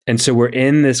 And so we're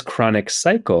in this chronic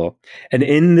cycle. And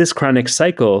in this chronic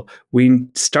cycle, we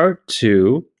start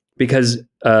to, because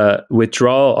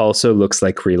withdrawal also looks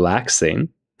like relaxing.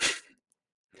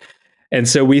 And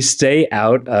so we stay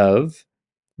out of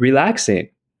relaxing.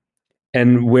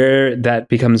 And where that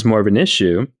becomes more of an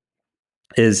issue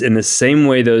is in the same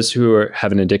way those who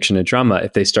have an addiction to drama,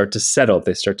 if they start to settle, if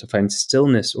they start to find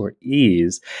stillness or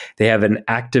ease, they have an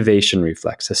activation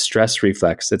reflex, a stress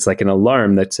reflex. It's like an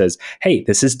alarm that says, hey,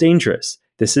 this is dangerous.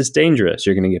 This is dangerous.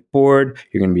 You're going to get bored.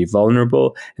 You're going to be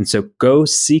vulnerable. And so go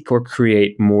seek or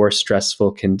create more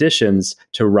stressful conditions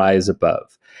to rise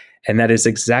above. And that is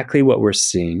exactly what we're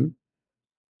seeing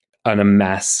on a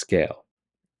mass scale.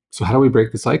 So how do we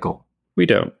break the cycle? We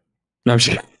don't. No, I'm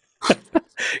just kidding.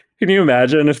 Can you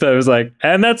imagine if that was like,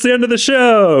 and that's the end of the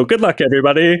show. Good luck,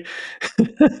 everybody.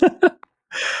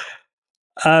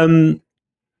 um,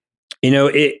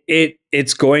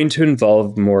 it's going to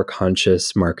involve more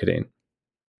conscious marketing.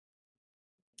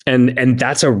 And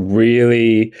that's a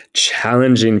really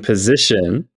challenging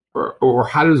position or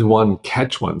how does one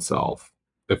catch oneself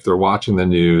if they're watching the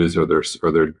news or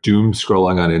they're doom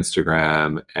scrolling on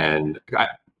Instagram and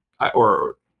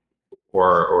or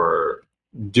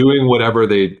doing whatever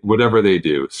they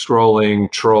do,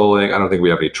 scrolling, trolling. I don't think we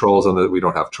have any trolls on the. We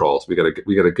don't have trolls. We got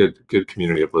a good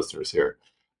community of listeners here.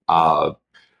 Uh,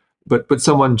 but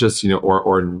someone just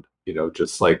or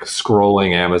just like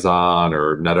scrolling Amazon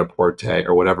or Net-a-Porter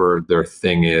or whatever their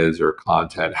thing is or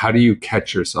content. How do you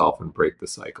catch yourself and break the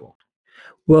cycle?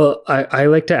 Well, I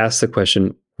like to ask the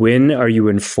question, when are you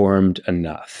informed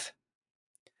enough?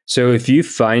 So if you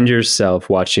find yourself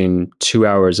watching 2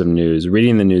 hours of news,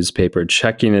 reading the newspaper,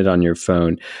 checking it on your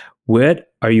phone,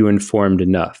 what are you informed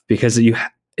enough? Because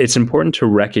it's important to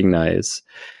recognize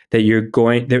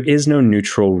that there is no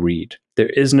neutral read. There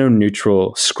is no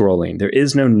neutral scrolling. There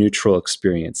is no neutral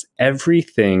experience.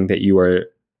 Everything that you are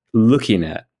looking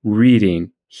at,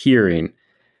 reading, hearing,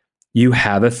 you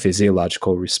have a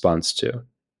physiological response to.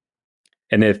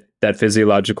 And if that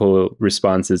physiological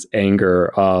response is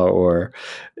anger, awe, or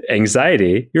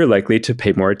anxiety, you're likely to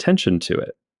pay more attention to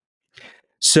it.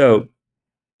 So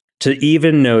to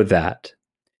even know that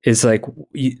is like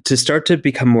to start to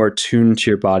become more attuned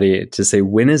to your body, to say,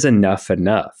 when is enough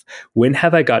enough? When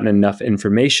have I gotten enough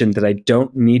information that I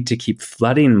don't need to keep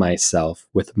flooding myself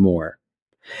with more?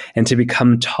 And to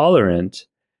become tolerant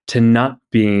to not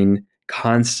being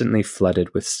constantly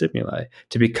flooded with stimuli,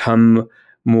 to become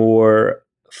more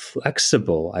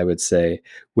flexible, I would say,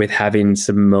 with having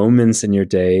some moments in your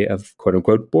day of quote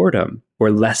unquote boredom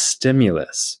or less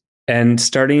stimulus, and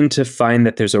starting to find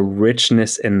that there's a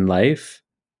richness in life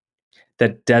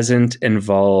that doesn't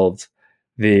involve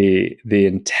the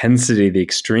intensity, the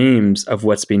extremes of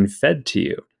what's being fed to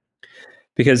you.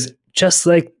 Because just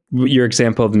like your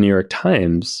example of the New York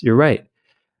Times, you're right.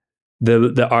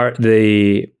 The art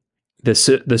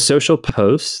the social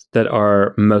posts that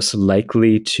are most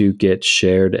likely to get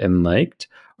shared and liked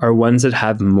are ones that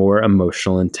have more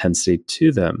emotional intensity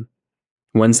to them,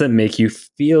 ones that make you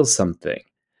feel something.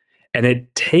 And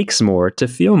it takes more to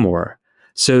feel more.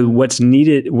 So what's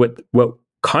needed, what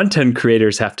content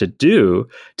creators have to do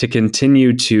to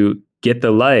continue to get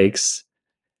the likes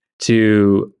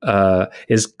to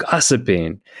is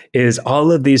gossiping, is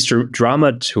all of these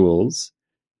drama tools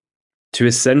to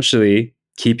essentially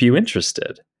keep you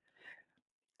interested.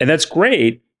 And that's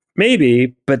great,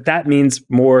 maybe, but that means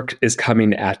more is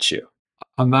coming at you.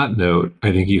 On that note,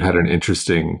 I think you had an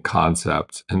interesting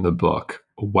concept in the book: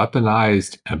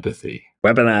 weaponized empathy.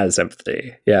 Weaponize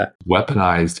empathy. Yeah.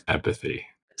 Weaponized empathy.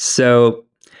 So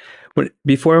when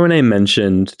I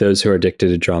mentioned those who are addicted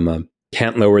to drama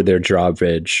can't lower their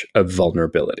drawbridge of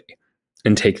vulnerability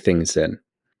and take things in.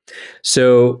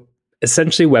 So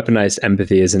essentially, weaponized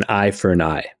empathy is an eye for an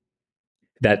eye.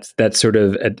 That's sort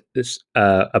of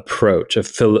approach, a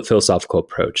philosophical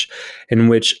approach, in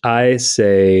which I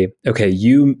say, okay,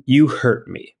 you hurt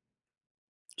me,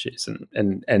 Jason,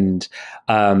 and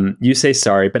you say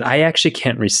sorry, but I actually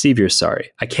can't receive your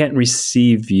sorry. I can't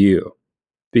receive you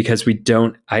because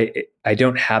I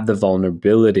don't have the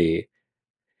vulnerability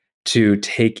to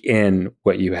take in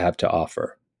what you have to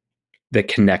offer, the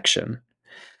connection.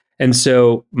 And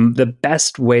so the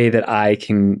best way that I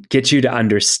can get you to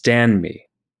understand me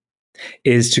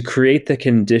is to create the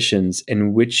conditions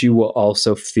in which you will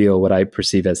also feel what I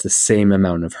perceive as the same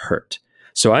amount of hurt.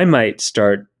 So I might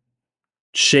start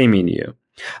shaming you.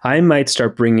 I might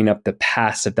start bringing up the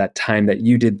past of that time that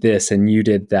you did this and you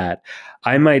did that.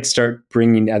 I might start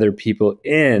bringing other people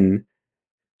in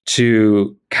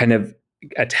to kind of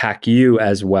attack you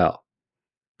as well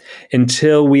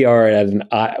until we are at an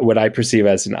eye, what I perceive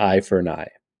as an eye for an eye.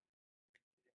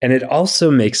 And it also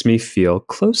makes me feel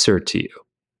closer to you,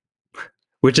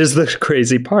 which is the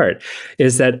crazy part,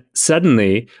 is that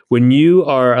suddenly when you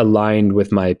are aligned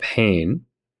with my pain,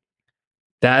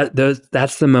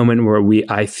 that's the moment where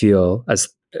I feel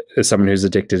as someone who's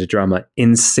addicted to drama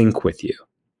in sync with you.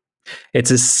 It's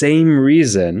the same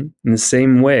reason, in the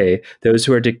same way, those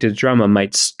who are addicted to drama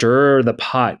might stir the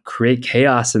pot, create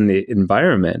chaos in the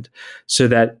environment so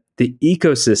that the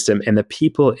ecosystem and the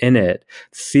people in it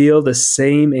feel the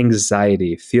same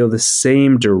anxiety, feel the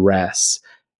same duress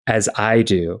as I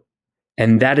do.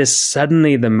 And that is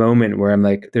suddenly the moment where I'm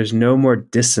like, there's no more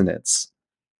dissonance.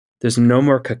 There's no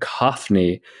more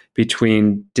cacophony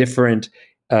between different,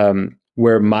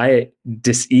 where my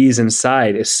dis-ease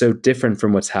inside is so different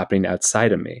from what's happening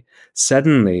outside of me.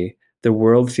 Suddenly, the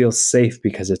world feels safe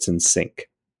because it's in sync.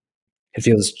 It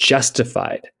feels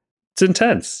justified. It's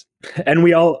intense. And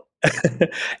we all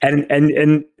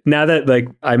and now that like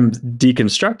I'm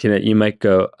deconstructing it, you might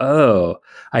go, "Oh,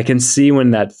 I can see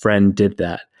when that friend did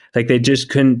that. Like they just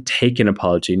couldn't take an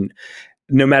apology.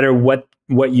 No matter what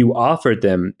you offered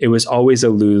them, it was always a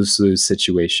lose-lose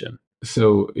situation.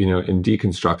 So, in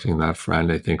deconstructing that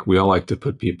friend, I think we all like to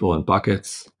put people in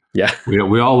buckets. Yeah,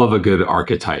 We all love a good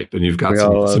archetype, and you've got we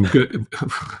some all some good.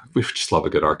 We just love a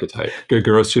good archetype. Good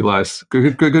grocery list,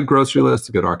 good grocery list,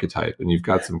 a good archetype, and you've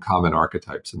got some common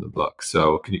archetypes in the book.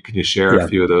 So can you share a yeah,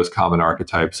 few of those common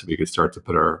archetypes so we could start to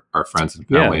put our friends and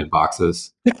yeah. family in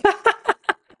boxes?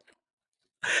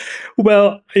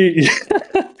 Well,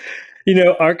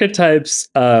 archetypes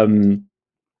are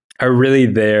really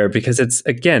there because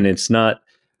it's not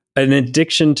an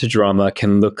addiction to drama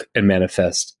can look and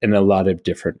manifest in a lot of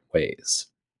different ways.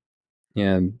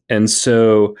 Yeah. And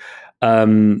so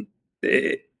um,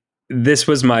 it, this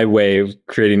was my way of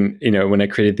creating, when I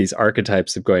created these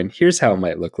archetypes of going, here's how it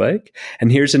might look like, and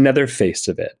here's another face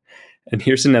of it, and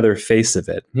here's another face of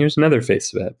it, and here's another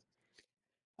face of it.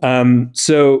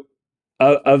 So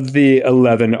of the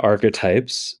 11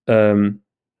 archetypes,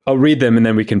 I'll read them and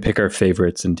then we can pick our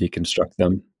favorites and deconstruct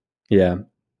them. Yeah.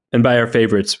 And by our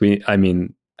favorites, I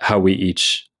mean how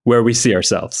where we see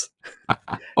ourselves.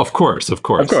 Of course, of Of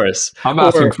course. course. I'm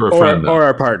asking Or for a or friend, though. or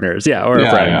our partners. Yeah, or our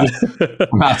Yeah, friends. yeah.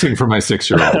 I'm asking for my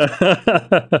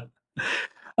 6-year-old.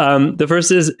 The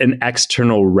first is an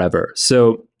external rever.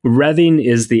 So revving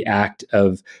is the act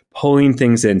of pulling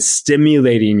things in,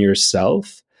 stimulating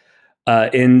yourself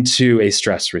into a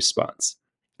stress response.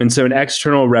 And so an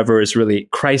external rever is really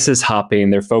crisis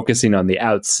hopping. They're focusing on the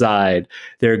outside.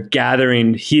 They're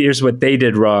gathering, here's what they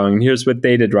did wrong, here's what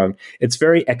they did wrong. It's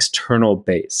very external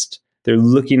based. They're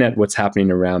looking at what's happening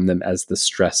around them as the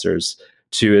stressors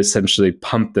to essentially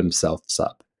pump themselves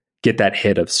up, get that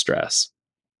hit of stress.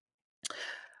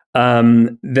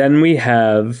 Then we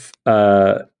have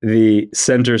the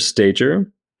center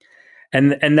stager,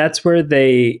 and that's where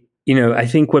they, I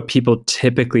think what people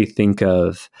typically think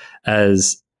of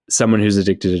as someone who's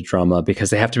addicted to drama, because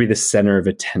they have to be the center of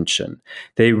attention.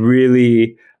 They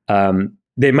really,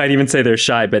 they might even say they're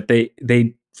shy, but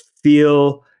they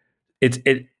feel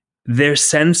it their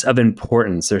sense of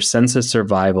importance, their sense of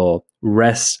survival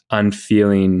rests on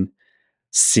feeling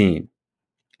seen.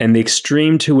 And the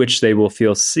extreme to which they will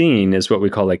feel seen is what we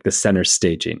call like the center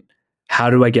staging. How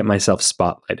do I get myself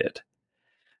spotlighted?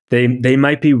 They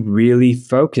might be really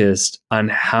focused on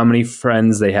how many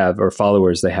friends they have or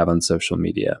followers they have on social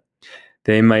media.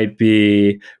 They might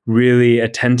be really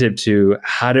attentive to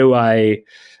how do I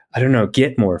don't know,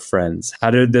 get more friends?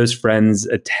 How do those friends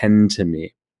attend to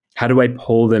me? How do I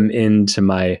pull them into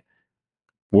my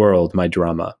world, my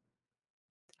drama?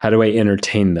 How do I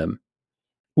entertain them?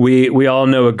 We all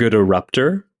know a good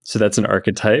erupter, so that's an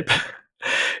archetype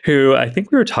who I think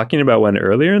we were talking about one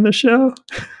earlier in the show.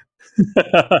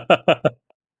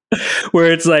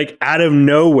 Where it's like out of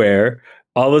nowhere,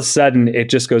 all of a sudden it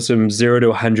just goes from 0 to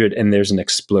 100 and there's an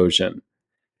explosion.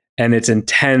 And it's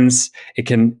intense. It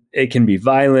can be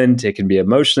violent, it can be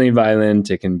emotionally violent,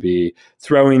 it can be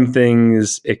throwing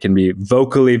things, it can be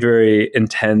vocally very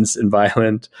intense and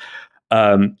violent.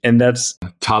 And that's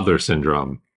Toddler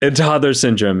syndrome. a toddler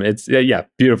syndrome. It's yeah,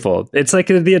 beautiful. It's like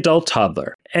the adult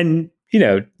toddler. And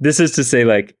this is to say,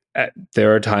 like,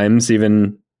 there are times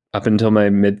even up until my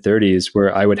mid 30s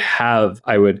where I would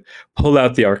pull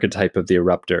out the archetype of the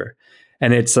erupter,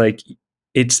 and it's like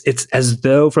it's as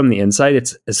though from the inside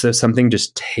it's as though something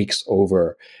just takes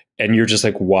over, and you're just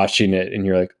like watching it, and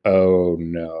you're like, oh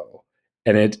no,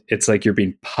 and it's like you're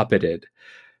being puppeted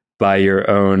by your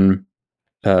own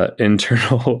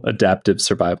internal adaptive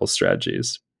survival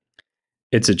strategies.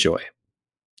 It's a joy.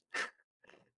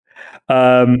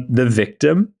 The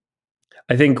victim.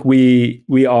 I think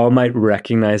we all might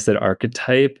recognize that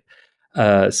archetype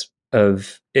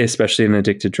of especially in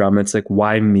addicted drama. It's like,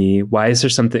 why me? Why is there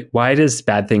something? Why does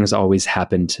bad things always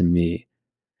happen to me?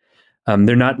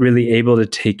 They're not really able to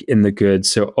take in the good,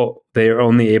 so they are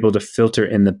only able to filter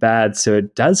in the bad. So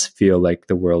it does feel like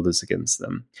the world is against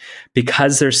them,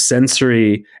 because their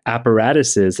sensory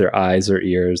apparatuses, their eyes, their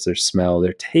ears, their smell,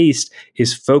 their taste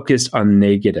is focused on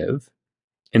negative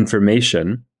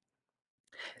information.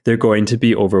 They're going to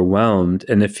be overwhelmed,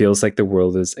 and it feels like the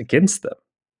world is against them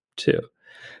too.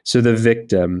 So the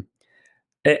victim,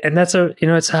 and that's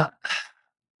I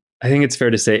think it's fair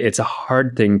to say it's a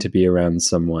hard thing to be around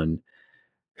someone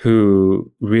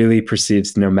who really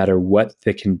perceives, no matter what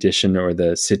the condition or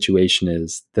the situation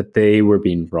is, that they were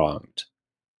being wronged.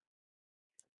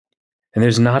 And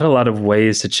there's not a lot of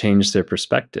ways to change their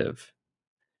perspective.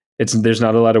 There's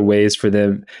not a lot of ways for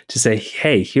them to say,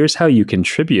 hey, here's how you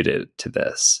contributed to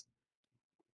this.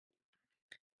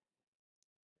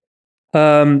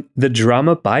 The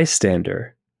drama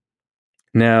bystander.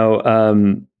 Now,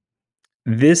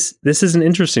 this is an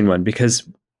interesting one because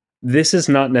this is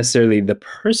not necessarily the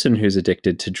person who's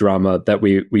addicted to drama that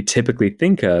we typically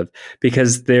think of,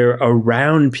 because they're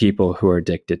around people who are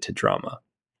addicted to drama.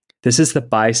 This is the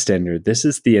bystander. This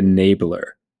is the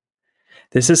enabler.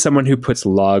 This is someone who puts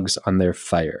logs on their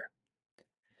fire.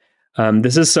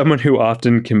 This is someone who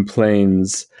often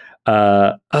complains,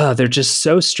 oh, they're just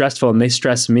so stressful and they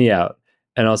stress me out.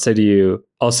 And I'll say to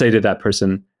that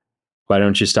person, why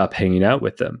don't you stop hanging out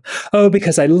with them? Oh,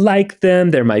 because I like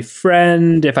them. They're my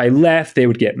friend. If I left, they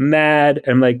would get mad.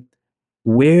 And I'm like,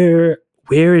 where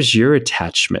is your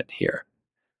attachment here?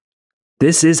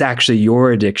 This is actually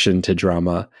your addiction to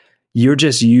drama. You're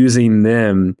just using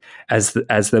them as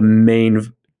the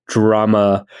main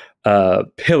drama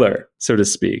pillar, so to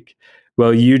speak.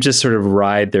 Well, you just sort of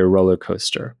ride their roller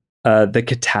coaster. The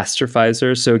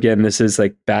catastrophizer. So again, this is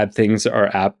like bad things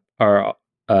are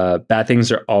bad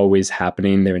things are always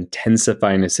happening. They're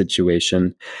intensifying a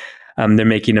situation. They're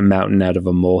making a mountain out of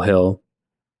a molehill.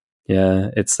 Yeah,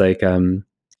 it's like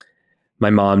my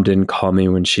mom didn't call me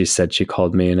when she said she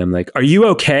called me, and I'm like, "Are you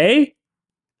okay?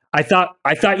 I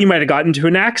thought you might have gotten into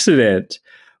an accident,"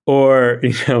 or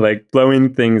like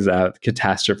blowing things out,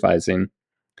 catastrophizing.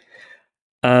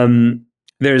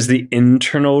 There's the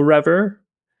internal rever.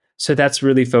 So that's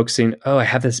really focusing. Oh, I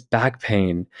have this back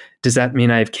pain. Does that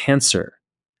mean I have cancer?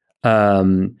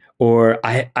 Or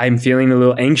I'm feeling a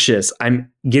little anxious.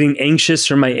 I'm getting anxious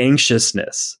from my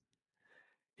anxiousness.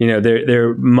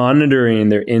 They're monitoring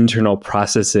their internal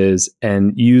processes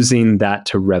and using that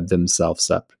to rev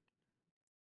themselves up.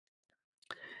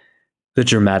 The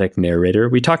dramatic narrator.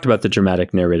 We talked about the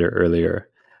dramatic narrator earlier.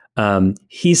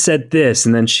 He said this,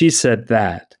 and then she said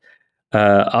that.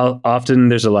 Often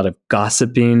there's a lot of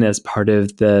gossiping as part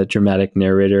of the dramatic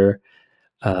narrator.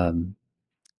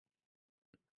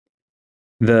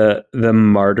 The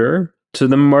martyr. So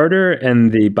the martyr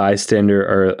and the bystander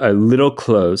are a little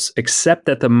close, except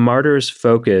that the martyr's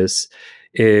focus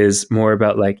is more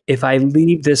about like, if I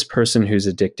leave this person who's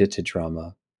addicted to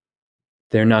drama,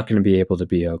 they're not going to be able to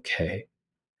be okay.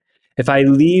 If I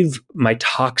leave my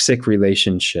toxic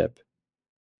relationship,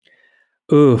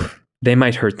 ooh, they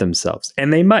might hurt themselves.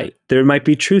 And they might. There might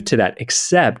be truth to that,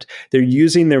 except they're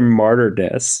using their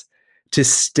martyrness to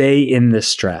stay in the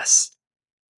stress.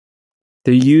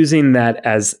 They're using that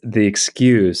as the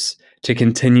excuse to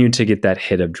continue to get that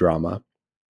hit of drama.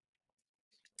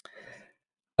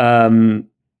 The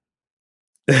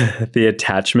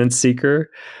attachment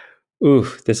seeker. Ooh,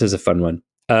 this is a fun one.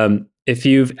 If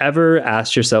you've ever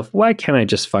asked yourself, why can't I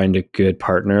just find a good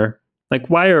partner? Like,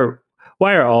 why are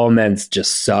all men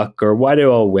just suck? Or why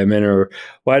do all women, or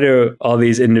why do all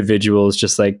these individuals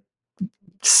just like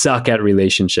suck at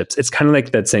relationships? It's kind of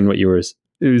like that saying what you were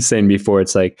saying before.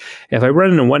 It's like, if I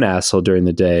run into one asshole during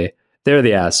the day, they're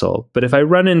the asshole. But if I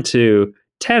run into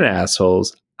 10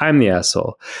 assholes, I'm the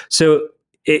asshole. So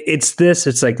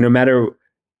it's like no matter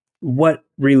what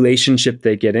relationship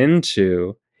they get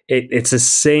into, it's the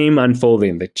same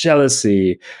unfolding: the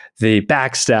jealousy, the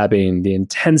backstabbing, the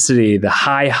intensity, the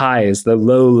high highs, the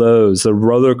low lows, the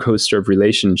roller coaster of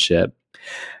relationship.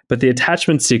 But the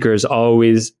attachment seeker is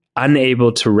always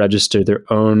unable to register their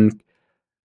own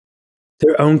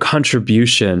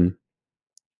contribution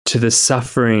to the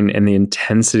suffering and the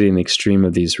intensity and the extreme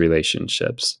of these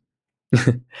relationships.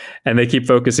 And they keep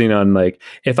focusing on like,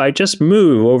 if I just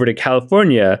move over to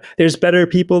California, there's better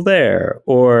people there.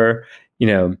 Or,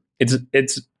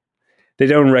 it's they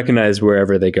don't recognize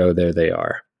wherever they go, there they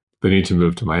are. They need to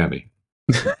move to Miami.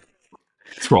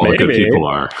 That's where all the good Maybe. people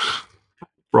are.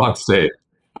 Wrong state.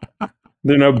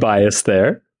 There's no bias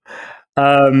there.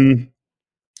 And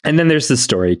then there's the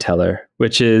storyteller,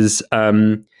 which is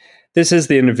this is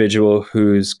the individual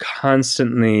who's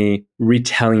constantly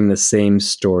retelling the same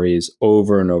stories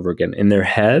over and over again in their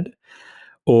head,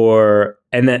 or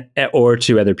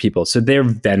to other people. So they're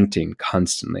venting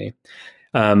constantly.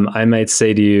 I might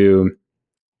say to you,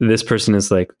 this person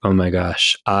is like, oh my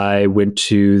gosh, I went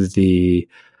to the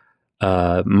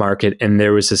market and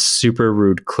there was a super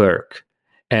rude clerk,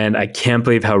 and I can't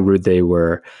believe how rude they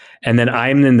were. And then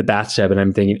I'm in the bathtub and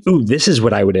I'm thinking, ooh, this is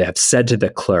what I would have said to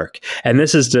the clerk. And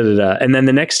this is da da da. And then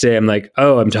the next day I'm like,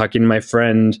 oh, I'm talking to my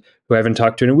friend who I haven't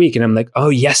talked to in a week. And I'm like, oh,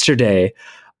 yesterday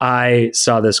I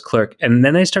saw this clerk. And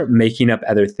then I start making up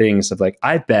other things of like,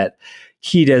 I bet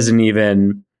he doesn't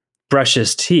even brush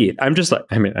his teeth. I'm just like,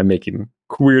 I'm making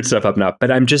weird stuff up now, but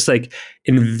I'm just like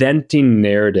inventing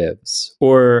narratives.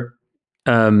 Or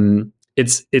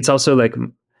it's also like,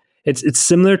 it's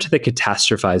similar to the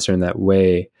catastrophizer in that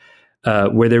way,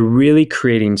 where they're really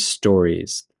creating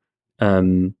stories.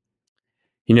 Like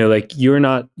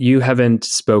you haven't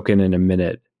spoken in a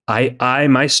minute.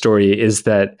 My story is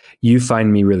that you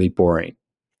find me really boring.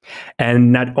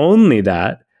 And not only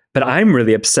that, but I'm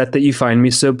really upset that you find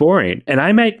me so boring. And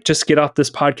I might just get off this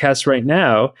podcast right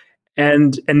now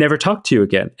and never talk to you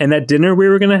again. And that dinner we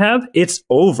were going to have, it's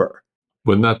over.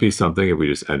 Wouldn't that be something if we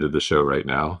just ended the show right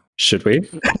now? Should we?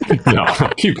 No,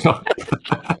 keep going.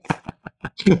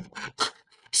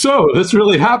 So this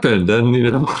really happened,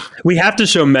 and we have to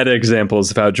show meta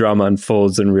examples of how drama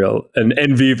unfolds in real and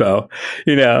in vivo,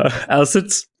 else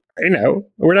it's,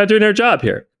 we're not doing our job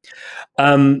here.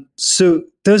 So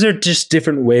those are just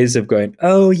different ways of going,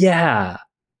 oh yeah,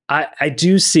 I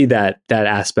do see that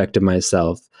aspect of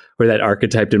myself, or that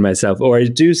archetype in myself, or I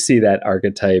do see that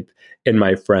archetype in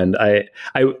my friend.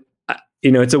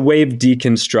 It's a way of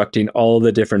deconstructing all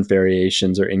the different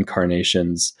variations or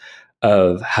incarnations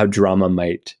of how drama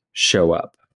might show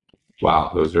up.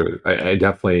 Wow, those are, I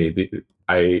definitely,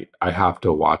 I have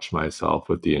to watch myself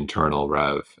with the internal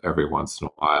rev every once in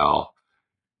a while,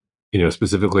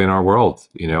 specifically in our world.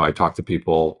 I talk to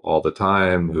people all the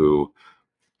time who,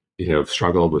 have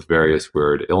struggled with various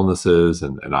weird illnesses,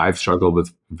 and I've struggled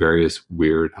with various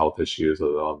weird health issues,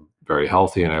 although I'm very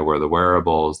healthy and I wear the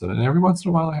wearables. And every once in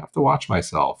a while I have to watch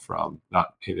myself from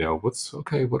not, what's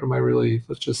okay, what am I really,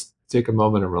 let's just take a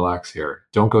moment and relax here.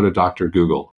 Don't go to Dr.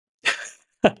 Google.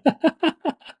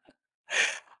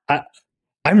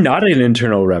 I'm not an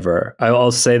internal rever.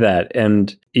 I'll say that.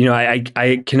 And,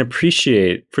 I can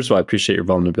appreciate, first of all, I appreciate your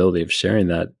vulnerability of sharing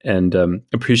that, and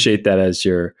appreciate that as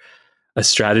a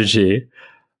strategy.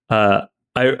 I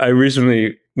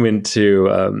recently went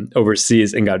to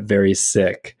overseas and got very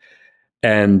sick.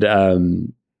 And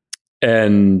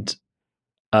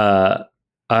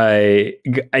I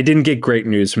didn't get great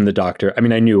news from the doctor. I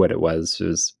mean, I knew what it was. It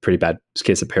was a pretty bad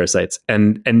case of parasites.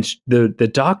 And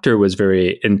the doctor was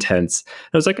very intense.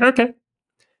 I was like, okay.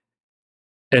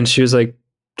 And she was like,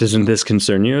 doesn't this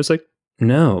concern you? I was like,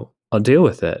 no, I'll deal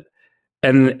with it.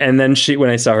 And then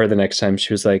when I saw her the next time,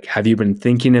 she was like, have you been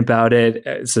thinking about it?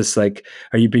 It's just like,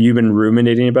 you've been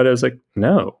ruminating about it? I was like,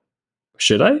 no.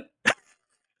 Should I?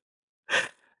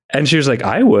 And she was like,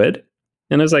 I would.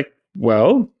 And I was like,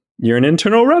 well, you're an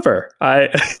internal rever.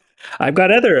 I've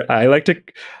got I like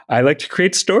to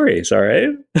create stories. All right.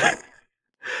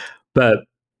 But,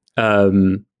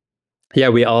 yeah,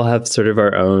 we all have sort of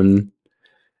our own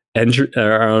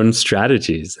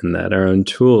strategies and our own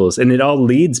tools. And it all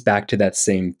leads back to that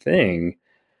same thing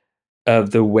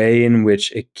of the way in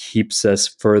which it keeps us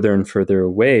further and further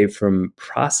away from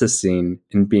processing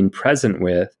and being present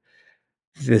with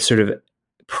the sort of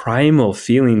primal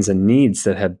feelings and needs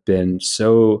that have been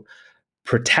so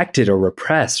protected or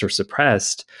repressed or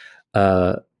suppressed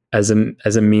as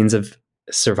a means of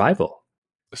survival.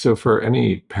 So for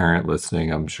any parent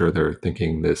listening, I'm sure they're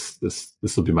thinking this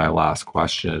will be my last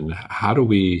question. How do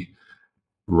we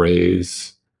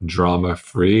raise drama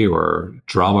free or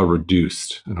drama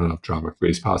reduced? I don't know if drama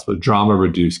free is possible. Drama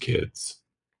reduced kids.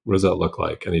 What does that look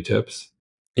like? Any tips?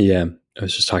 Yeah, I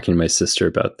was just talking to my sister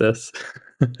about this,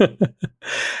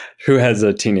 who has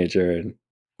a teenager. And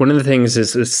one of the things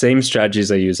is the same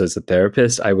strategies I use as a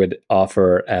therapist, I would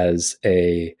offer as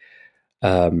a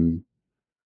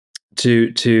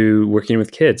to working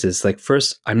with kids. Is like,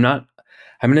 first, I'm going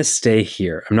to stay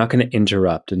here. I'm not going to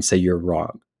interrupt and say you're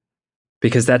wrong,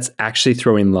 because that's actually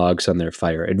throwing logs on their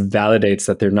fire. It validates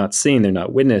that they're not seen, they're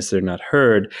not witnessed, they're not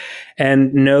heard,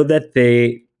 and know that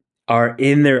they are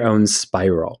in their own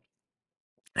spiral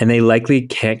and they likely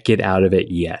can't get out of it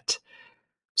yet.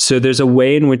 So there's a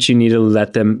way in which you need to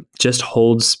let them just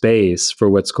hold space for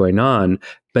what's going on,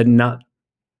 but not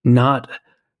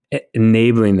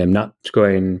enabling them, not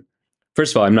going,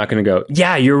 first of all, I'm not going to go,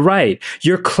 yeah, you're right,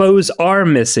 your clothes are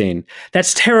missing,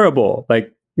 that's terrible.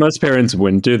 Like, most parents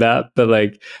wouldn't do that, but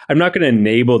like, I'm not going to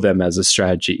enable them as a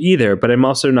strategy either, but I'm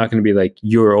also not going to be like,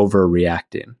 you're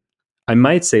overreacting. I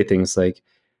might say things like,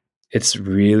 it's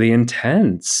really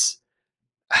intense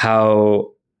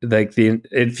how, like,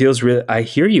 it feels really, I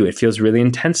hear you, it feels really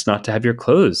intense not to have your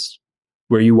clothes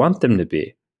where you want them to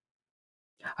be.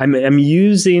 I'm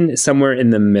using somewhere in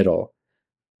the middle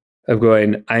of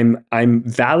going, I'm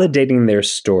validating their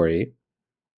story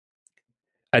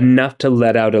enough to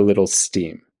let out a little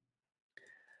steam.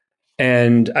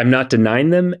 And I'm not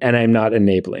denying them and I'm not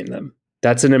enabling them.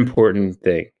 That's an important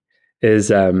thing, is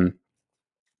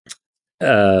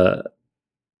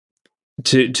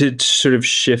to sort of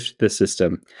shift the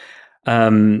system.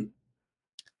 That's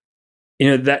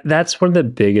one of the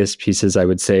biggest pieces, I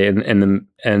would say, and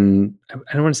I don't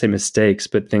want to say mistakes,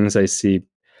 but things I see.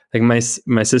 Like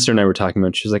my sister and I were talking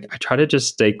about, she's like, I try to just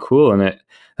stay cool, and it,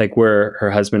 like, where her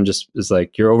husband just is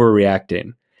like, you're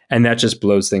overreacting, and that just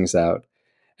blows things out.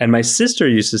 And my sister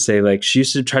used to say, like, she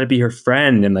used to try to be her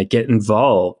friend and like get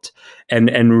involved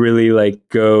and really like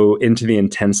go into the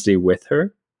intensity with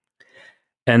her.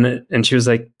 And she was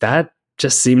like, that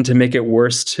just seemed to make it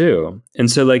worse too. And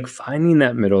so like finding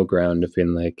that middle ground of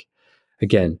being like,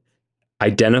 again,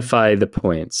 identify the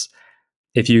points.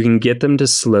 If you can get them to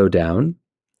slow down,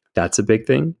 that's a big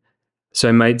thing. So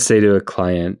I might say to a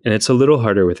client, and it's a little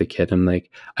harder with a kid, I'm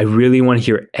like, I really want to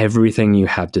hear everything you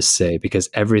have to say because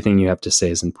everything you have to say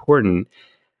is important.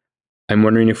 I'm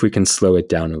wondering if we can slow it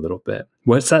down a little bit.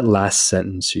 What's that last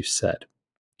sentence you said?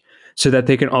 So that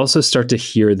they can also start to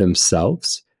hear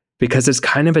themselves, because it's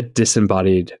kind of a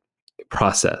disembodied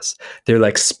process. They're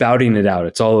like spouting it out,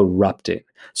 it's all erupting.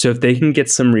 So if they can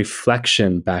get some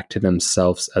reflection back to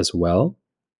themselves as well,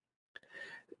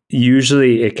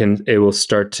 usually it will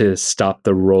start to stop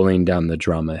the rolling down the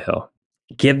drama hill.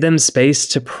 Give them space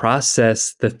to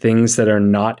process the things that are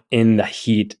not in the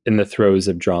heat, in the throes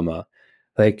of drama.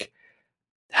 Like,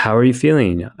 how are you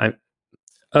feeling?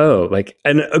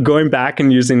 And going back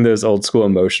and using those old school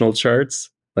emotional charts,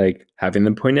 like having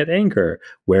them point at anger.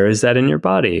 Where is that in your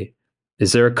body?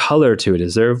 Is there a color to it?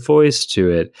 Is there a voice to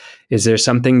it? Is there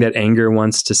something that anger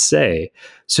wants to say?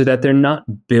 So that they're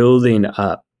not building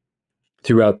up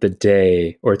throughout the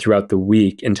day or throughout the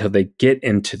week until they get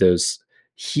into those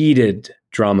heated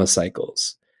drama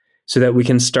cycles, so that we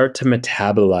can start to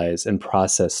metabolize and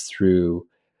process through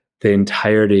the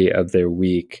entirety of their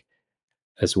week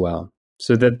as well,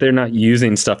 so that they're not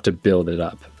using stuff to build it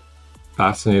up.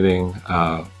 Fascinating.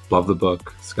 Love the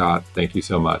book, Scott. Thank you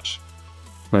so much.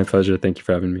 My pleasure. Thank you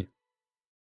for having me.